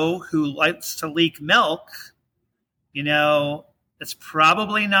doe who likes to leak milk, it's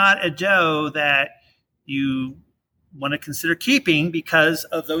probably not a doe that you want to consider keeping because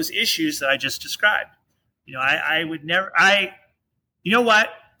of those issues that I just described. I would never, you know what?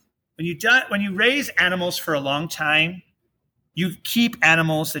 When you raise animals for a long time, you keep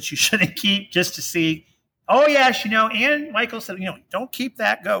animals that you shouldn't keep just to see, oh yes, and Michael said, don't keep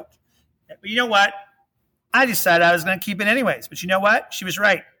that goat. But you know what? I decided I was going to keep it anyways. But you know what? She was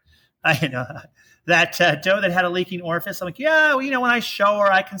right. That doe that had a leaking orifice, I'm like, yeah, well, when I show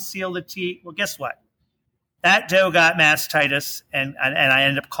her, I conceal the teat. Well, guess what? That doe got mastitis, and I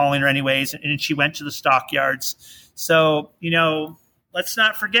ended up calling her anyways, and she went to the stockyards. So, let's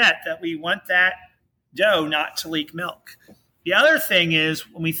not forget that we want that doe not to leak milk. The other thing is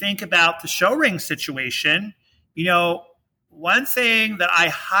when we think about the show ring situation, one thing that I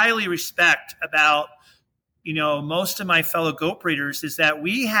highly respect about, most of my fellow goat breeders is that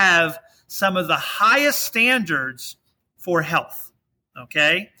we have some of the highest standards for health,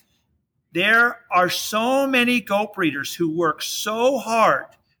 okay? There are so many goat breeders who work so hard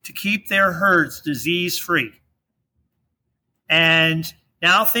to keep their herds disease-free. And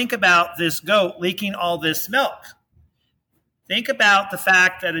now think about this goat leaking all this milk. Think about the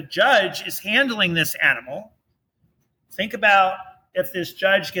fact that a judge is handling this animal. Think about if this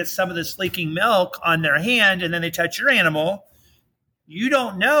judge gets some of this leaking milk on their hand and then they touch your animal, you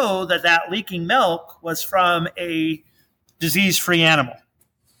don't know that leaking milk was from a disease-free animal.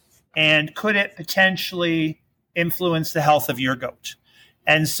 And could it potentially influence the health of your goat?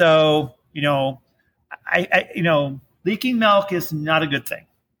 And so, leaking milk is not a good thing.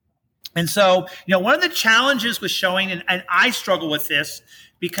 And so, one of the challenges with showing, and I struggle with this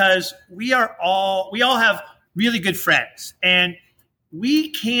because we all have really good friends, and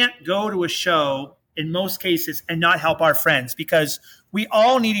we can't go to a show in most cases and not help our friends because we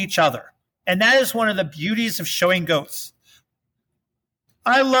all need each other. And that is one of the beauties of showing goats.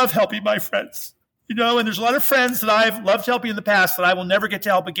 I love helping my friends, and there's a lot of friends that I've loved helping in the past that I will never get to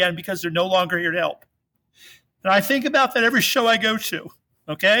help again because they're no longer here to help. And I think about that every show I go to,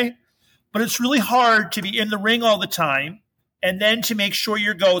 okay? But it's really hard to be in the ring all the time and then to make sure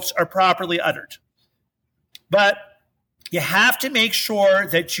your goats are properly uddered. But you have to make sure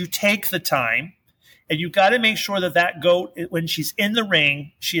that you take the time, and you've got to make sure that goat, when she's in the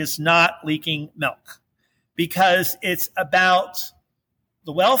ring, she is not leaking milk, because it's about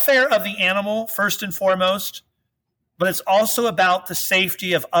the welfare of the animal first and foremost, but it's also about the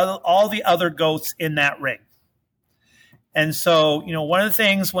safety of all the other goats in that ring. And so, one of the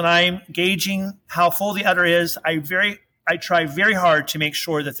things when I'm gauging how full the udder is, I try very hard to make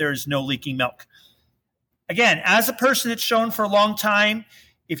sure that there is no leaking milk. Again, as a person that's shown for a long time,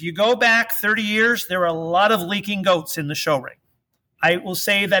 if you go back 30 years, there are a lot of leaking goats in the show ring. I will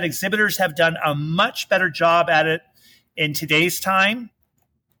say that exhibitors have done a much better job at it in today's time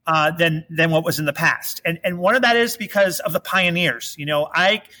than what was in the past. And one of that is because of the pioneers.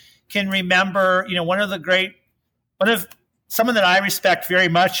 I can remember, someone that I respect very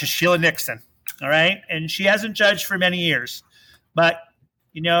much is Sheila Nixon. All right. And she hasn't judged for many years, but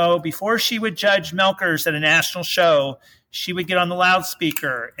before she would judge milkers at a national show, she would get on the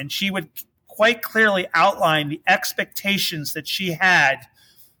loudspeaker and she would quite clearly outline the expectations that she had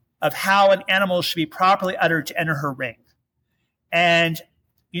of how an animal should be properly uddered to enter her ring. And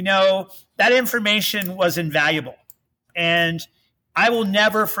that information was invaluable. And I will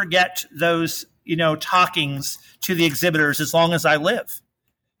never forget those, talkings to the exhibitors as long as I live,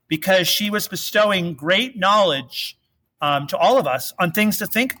 because she was bestowing great knowledge to all of us on things to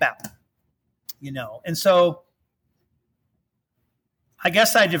think about, And so I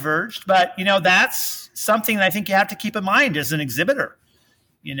guess I diverged, but, that's something that I think you have to keep in mind as an exhibitor,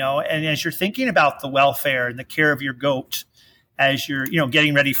 and as you're thinking about the welfare and the care of your goat, as you're,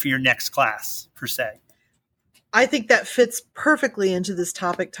 getting ready for your next class, per se. I think that fits perfectly into this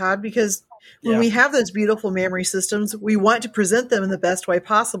topic, Todd, because when we have those beautiful mammary systems, we want to present them in the best way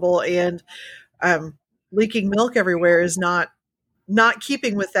possible. And leaking milk everywhere is not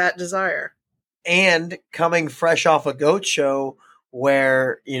keeping with that desire. And coming fresh off a goat show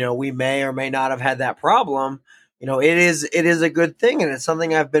where, we may or may not have had that problem, it is a good thing. And it's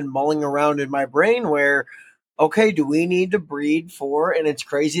something I've been mulling around in my brain where, okay, do we need to breed for, and it's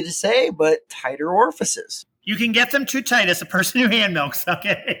crazy to say, but tighter orifices? You can get them too tight as a person who hand milks.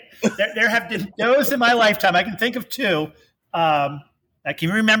 Okay, there have been those in my lifetime. I can think of two. I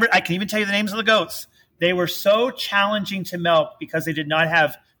can remember. I can even tell you the names of the goats. They were so challenging to milk because they did not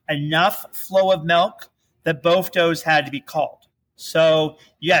have enough flow of milk that both does had to be called. So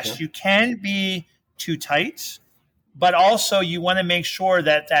yes, you can be too tight, but also you want to make sure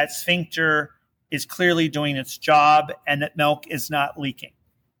that that sphincter is clearly doing its job and that milk is not leaking.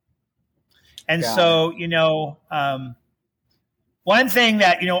 And so, one thing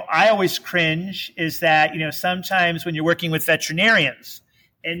that, I always cringe is that, sometimes when you're working with veterinarians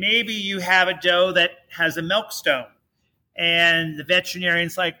and maybe you have a doe that has a milk stone and the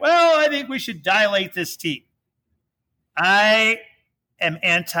veterinarian's like, well, I think we should dilate this teat. I am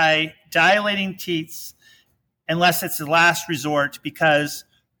anti-dilating teats unless it's the last resort, because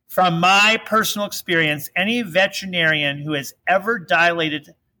from my personal experience, any veterinarian who has ever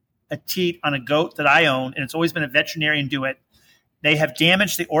dilated a teat on a goat that I own, and it's always been a veterinarian do it, they have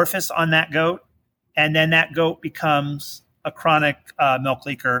damaged the orifice on that goat, and then that goat becomes a chronic milk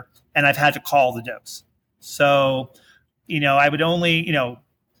leaker, and I've had to call the does. So, I would only,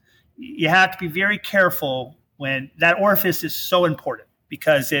 you have to be very careful when that orifice is so important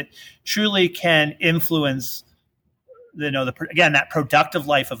because it truly can influence that productive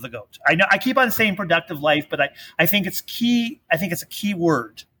life of the goat. I know I keep on saying productive life, but I think it's key. I think it's a key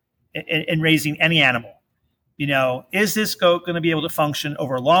word in raising any animal. Is this goat going to be able to function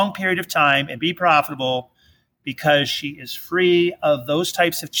over a long period of time and be profitable because she is free of those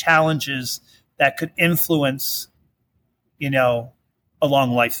types of challenges that could influence, a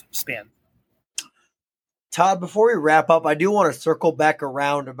long lifespan? Todd, before we wrap up, I do want to circle back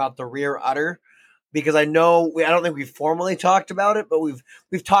around about the rear udder, because I know I don't think we've formally talked about it, but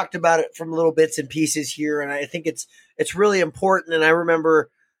we've talked about it from little bits and pieces here, and I think it's really important. And I remember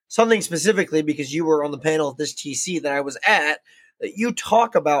something specifically because you were on the panel at this TC that I was at that you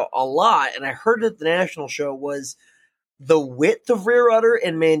talk about a lot, and I heard it at the national show, was the width of rear udder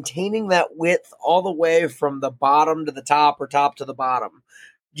and maintaining that width all the way from the bottom to the top or top to the bottom.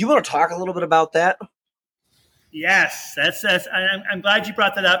 Do you want to talk a little bit about that? Yes, that's. I'm glad you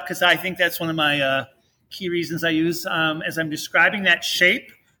brought that up because I think that's one of my key reasons I use as I'm describing that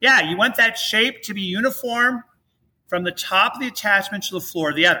shape. Yeah, you want that shape to be uniform from the top of the attachment to the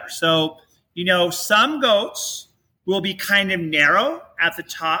floor of the udder. So, some goats will be kind of narrow at the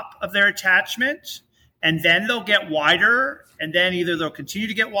top of their attachment, and then they'll get wider, and then either they'll continue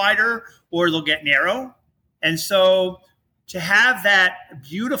to get wider or they'll get narrow. And so to have that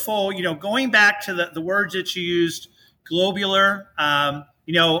beautiful, going back to the words that you used, globular, a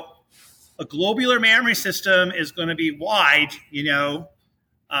globular mammary system is going to be wide,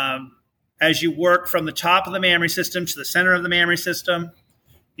 as you work from the top of the mammary system to the center of the mammary system,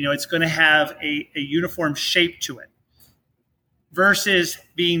 it's going to have a uniform shape to it versus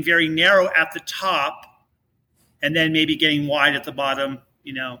being very narrow at the top and then maybe getting wide at the bottom,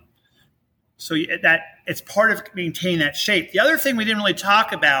 So that it's part of maintaining that shape. The other thing we didn't really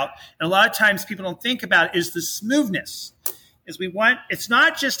talk about, and a lot of times people don't think about, is the smoothness. It's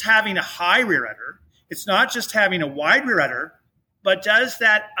not just having a high rear udder, it's not just having a wide rear udder, but does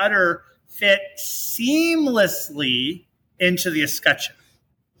that udder fit seamlessly into the escutcheon?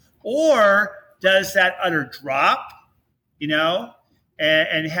 Or does that udder drop,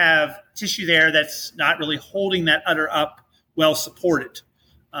 and have tissue there that's not really holding that udder up well supported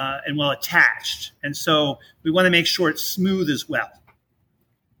and well attached? And so we want to make sure it's smooth as well.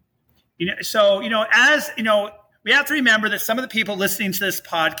 We have to remember that some of the people listening to this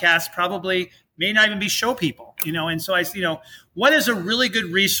podcast probably may not even be show people, and so what is a really good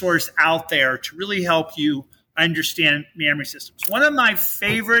resource out there to really help you understand mammary systems? One of my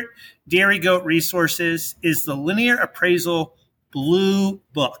favorite dairy goat resources is the Linear Appraisal Blue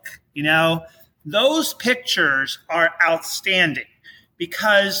Book. Those pictures are outstanding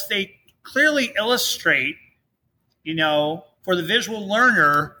because they clearly illustrate, for the visual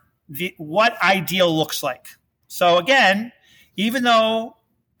learner, what ideal looks like. So again, even though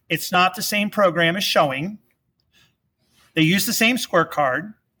it's not the same program as showing, they use the same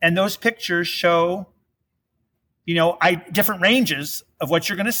scorecard, and those pictures show, different ranges of what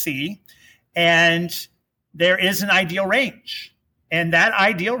you're going to see, and there is an ideal range. And that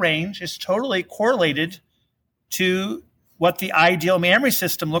ideal range is totally correlated to what the ideal mammary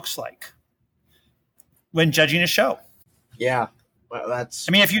system looks like when judging a show. Yeah. Well, that's.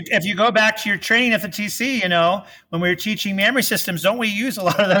 I mean, if you go back to your training at the TC, when we were teaching mammary systems, don't we use a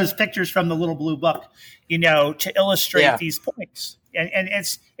lot of those pictures from the little blue book, to illustrate these points? And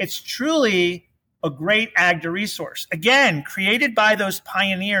it's truly a great AGDA resource. Again, created by those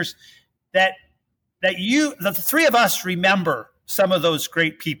pioneers that the three of us remember some of those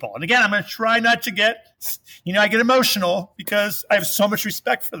great people. And again, I'm going to try not to get, I get emotional because I have so much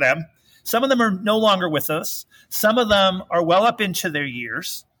respect for them. Some of them are no longer with us. Some of them are well up into their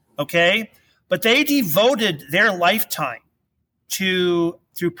years, okay? But they devoted their lifetime through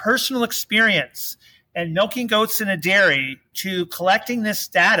personal experience and milking goats in a dairy, to collecting this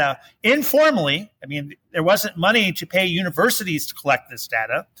data informally. I mean, there wasn't money to pay universities to collect this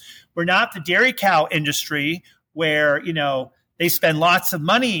data. We're not the dairy cow industry where, they spend lots of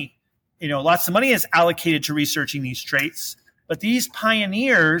money. Lots of money is allocated to researching these traits. But these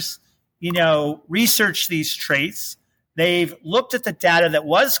pioneers, researched these traits. They've looked at the data that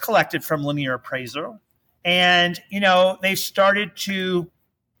was collected from linear appraisal. And, they've started to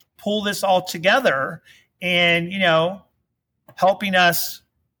pull this all together and, helping us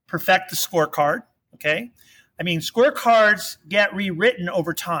perfect the scorecard. Okay. I mean, scorecards get rewritten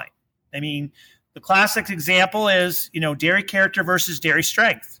over time. I mean, the classic example is, dairy character versus dairy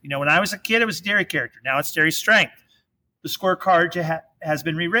strength. When I was a kid, it was dairy character. Now it's dairy strength. The scorecard has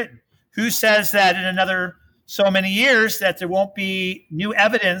been rewritten. Who says that in another so many years that there won't be new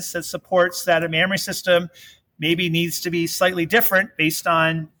evidence that supports that a mammary system maybe needs to be slightly different based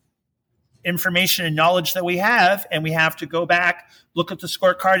on information and knowledge that we have, and we have to go back, look at the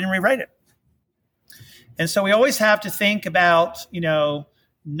scorecard and rewrite it. And so we always have to think about,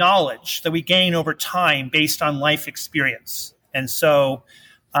 knowledge that we gain over time based on life experience. And so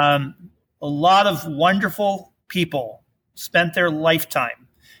a lot of wonderful people spent their lifetime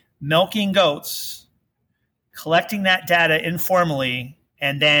milking goats, collecting that data informally,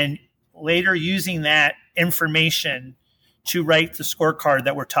 and then later using that information to write the scorecard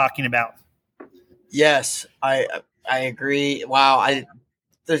that we're talking about. Yes, I agree. Wow,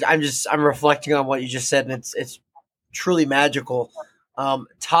 I'm reflecting on what you just said, and it's truly magical.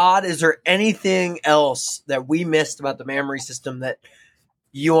 Todd, is there anything else that we missed about the mammary system that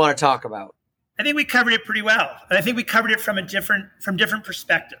you want to talk about? I think we covered it pretty well, and I think we covered it from different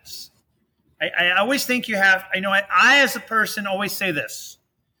perspectives. I always think I as a person always say this: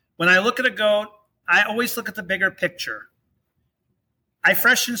 when I look at a goat, I always look at the bigger picture. I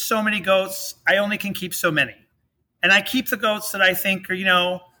freshen so many goats, I only can keep so many. And I keep the goats that I think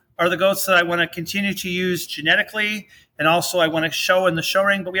are the goats that I want to continue to use genetically, and also I want to show in the show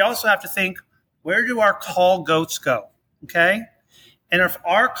ring. But we also have to think, where do our call goats go? Okay? And if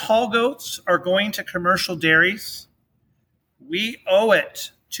our call goats are going to commercial dairies, we owe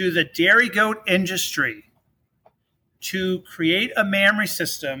it to the dairy goat industry to create a mammary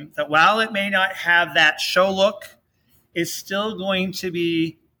system that, while it may not have that show look, is still going to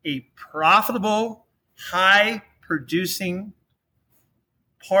be a profitable, high-producing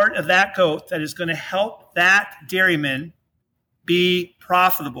part of that goat that is going to help that dairyman be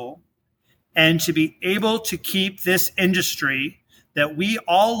profitable and to be able to keep this industry that we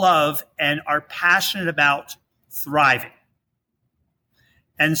all love and are passionate about thriving.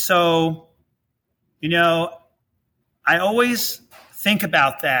 And so, I always think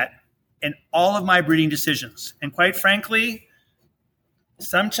about that in all of my breeding decisions. And quite frankly,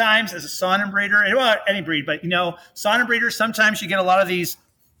 sometimes as a Saanen breeder, well, any breed, but Saanen breeders, sometimes you get a lot of these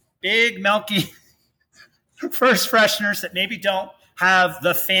big, milky first fresheners that maybe don't have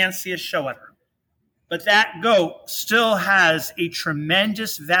the fanciest show ever. But that goat still has a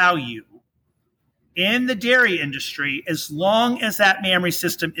tremendous value in the dairy industry as long as that mammary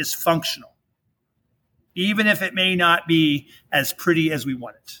system is functional, even if it may not be as pretty as we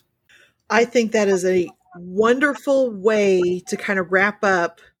want it. I think that is a wonderful way to kind of wrap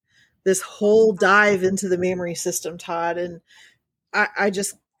up this whole dive into the mammary system, Todd. And I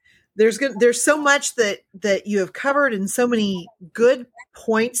just, there's so much that you have covered and so many good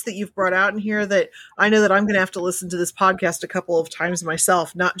points that you've brought out in here that I know that I'm going to have to listen to this podcast a couple of times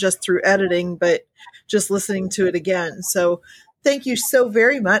myself, not just through editing, but just listening to it again. So thank you so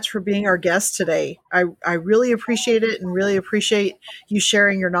very much for being our guest today. I really appreciate it and really appreciate you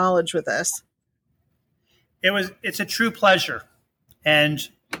sharing your knowledge with us. It's a true pleasure. And,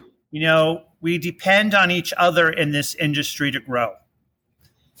 we depend on each other in this industry to grow.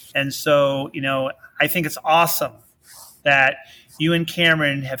 And so, I think it's awesome that you and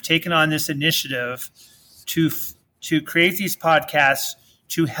Cameron have taken on this initiative to create these podcasts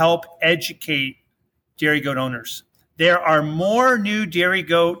to help educate dairy goat owners. There are more new dairy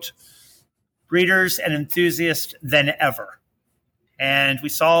goat breeders and enthusiasts than ever. And we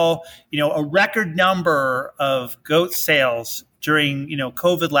saw, a record number of goat sales during,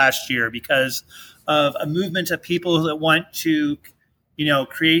 COVID last year because of a movement of people that want to,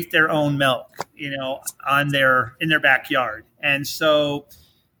 create their own milk. in their backyard. And so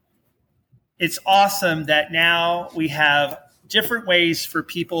it's awesome that now we have different ways for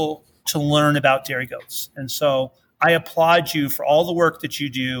people to learn about dairy goats. And so I applaud you for all the work that you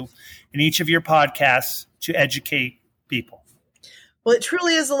do in each of your podcasts to educate people. Well, it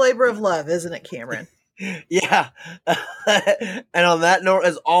truly is a labor of love, isn't it, Cameron? Yeah. And on that note,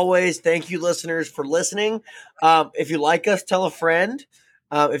 as always, thank you, listeners, for listening. If you like us, tell a friend.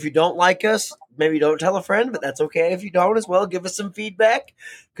 If you don't like us, maybe don't tell a friend, but that's okay if you don't as well. Give us some feedback,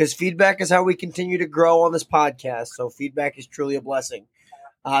 because feedback is how we continue to grow on this podcast. So feedback is truly a blessing.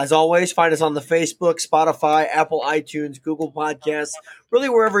 As always, find us on the Facebook, Spotify, Apple, iTunes, Google Podcasts, really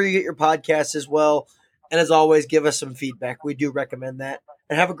wherever you get your podcasts as well. And as always, give us some feedback. We do recommend that.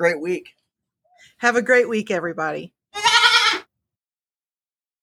 And have a great week. Have a great week, everybody.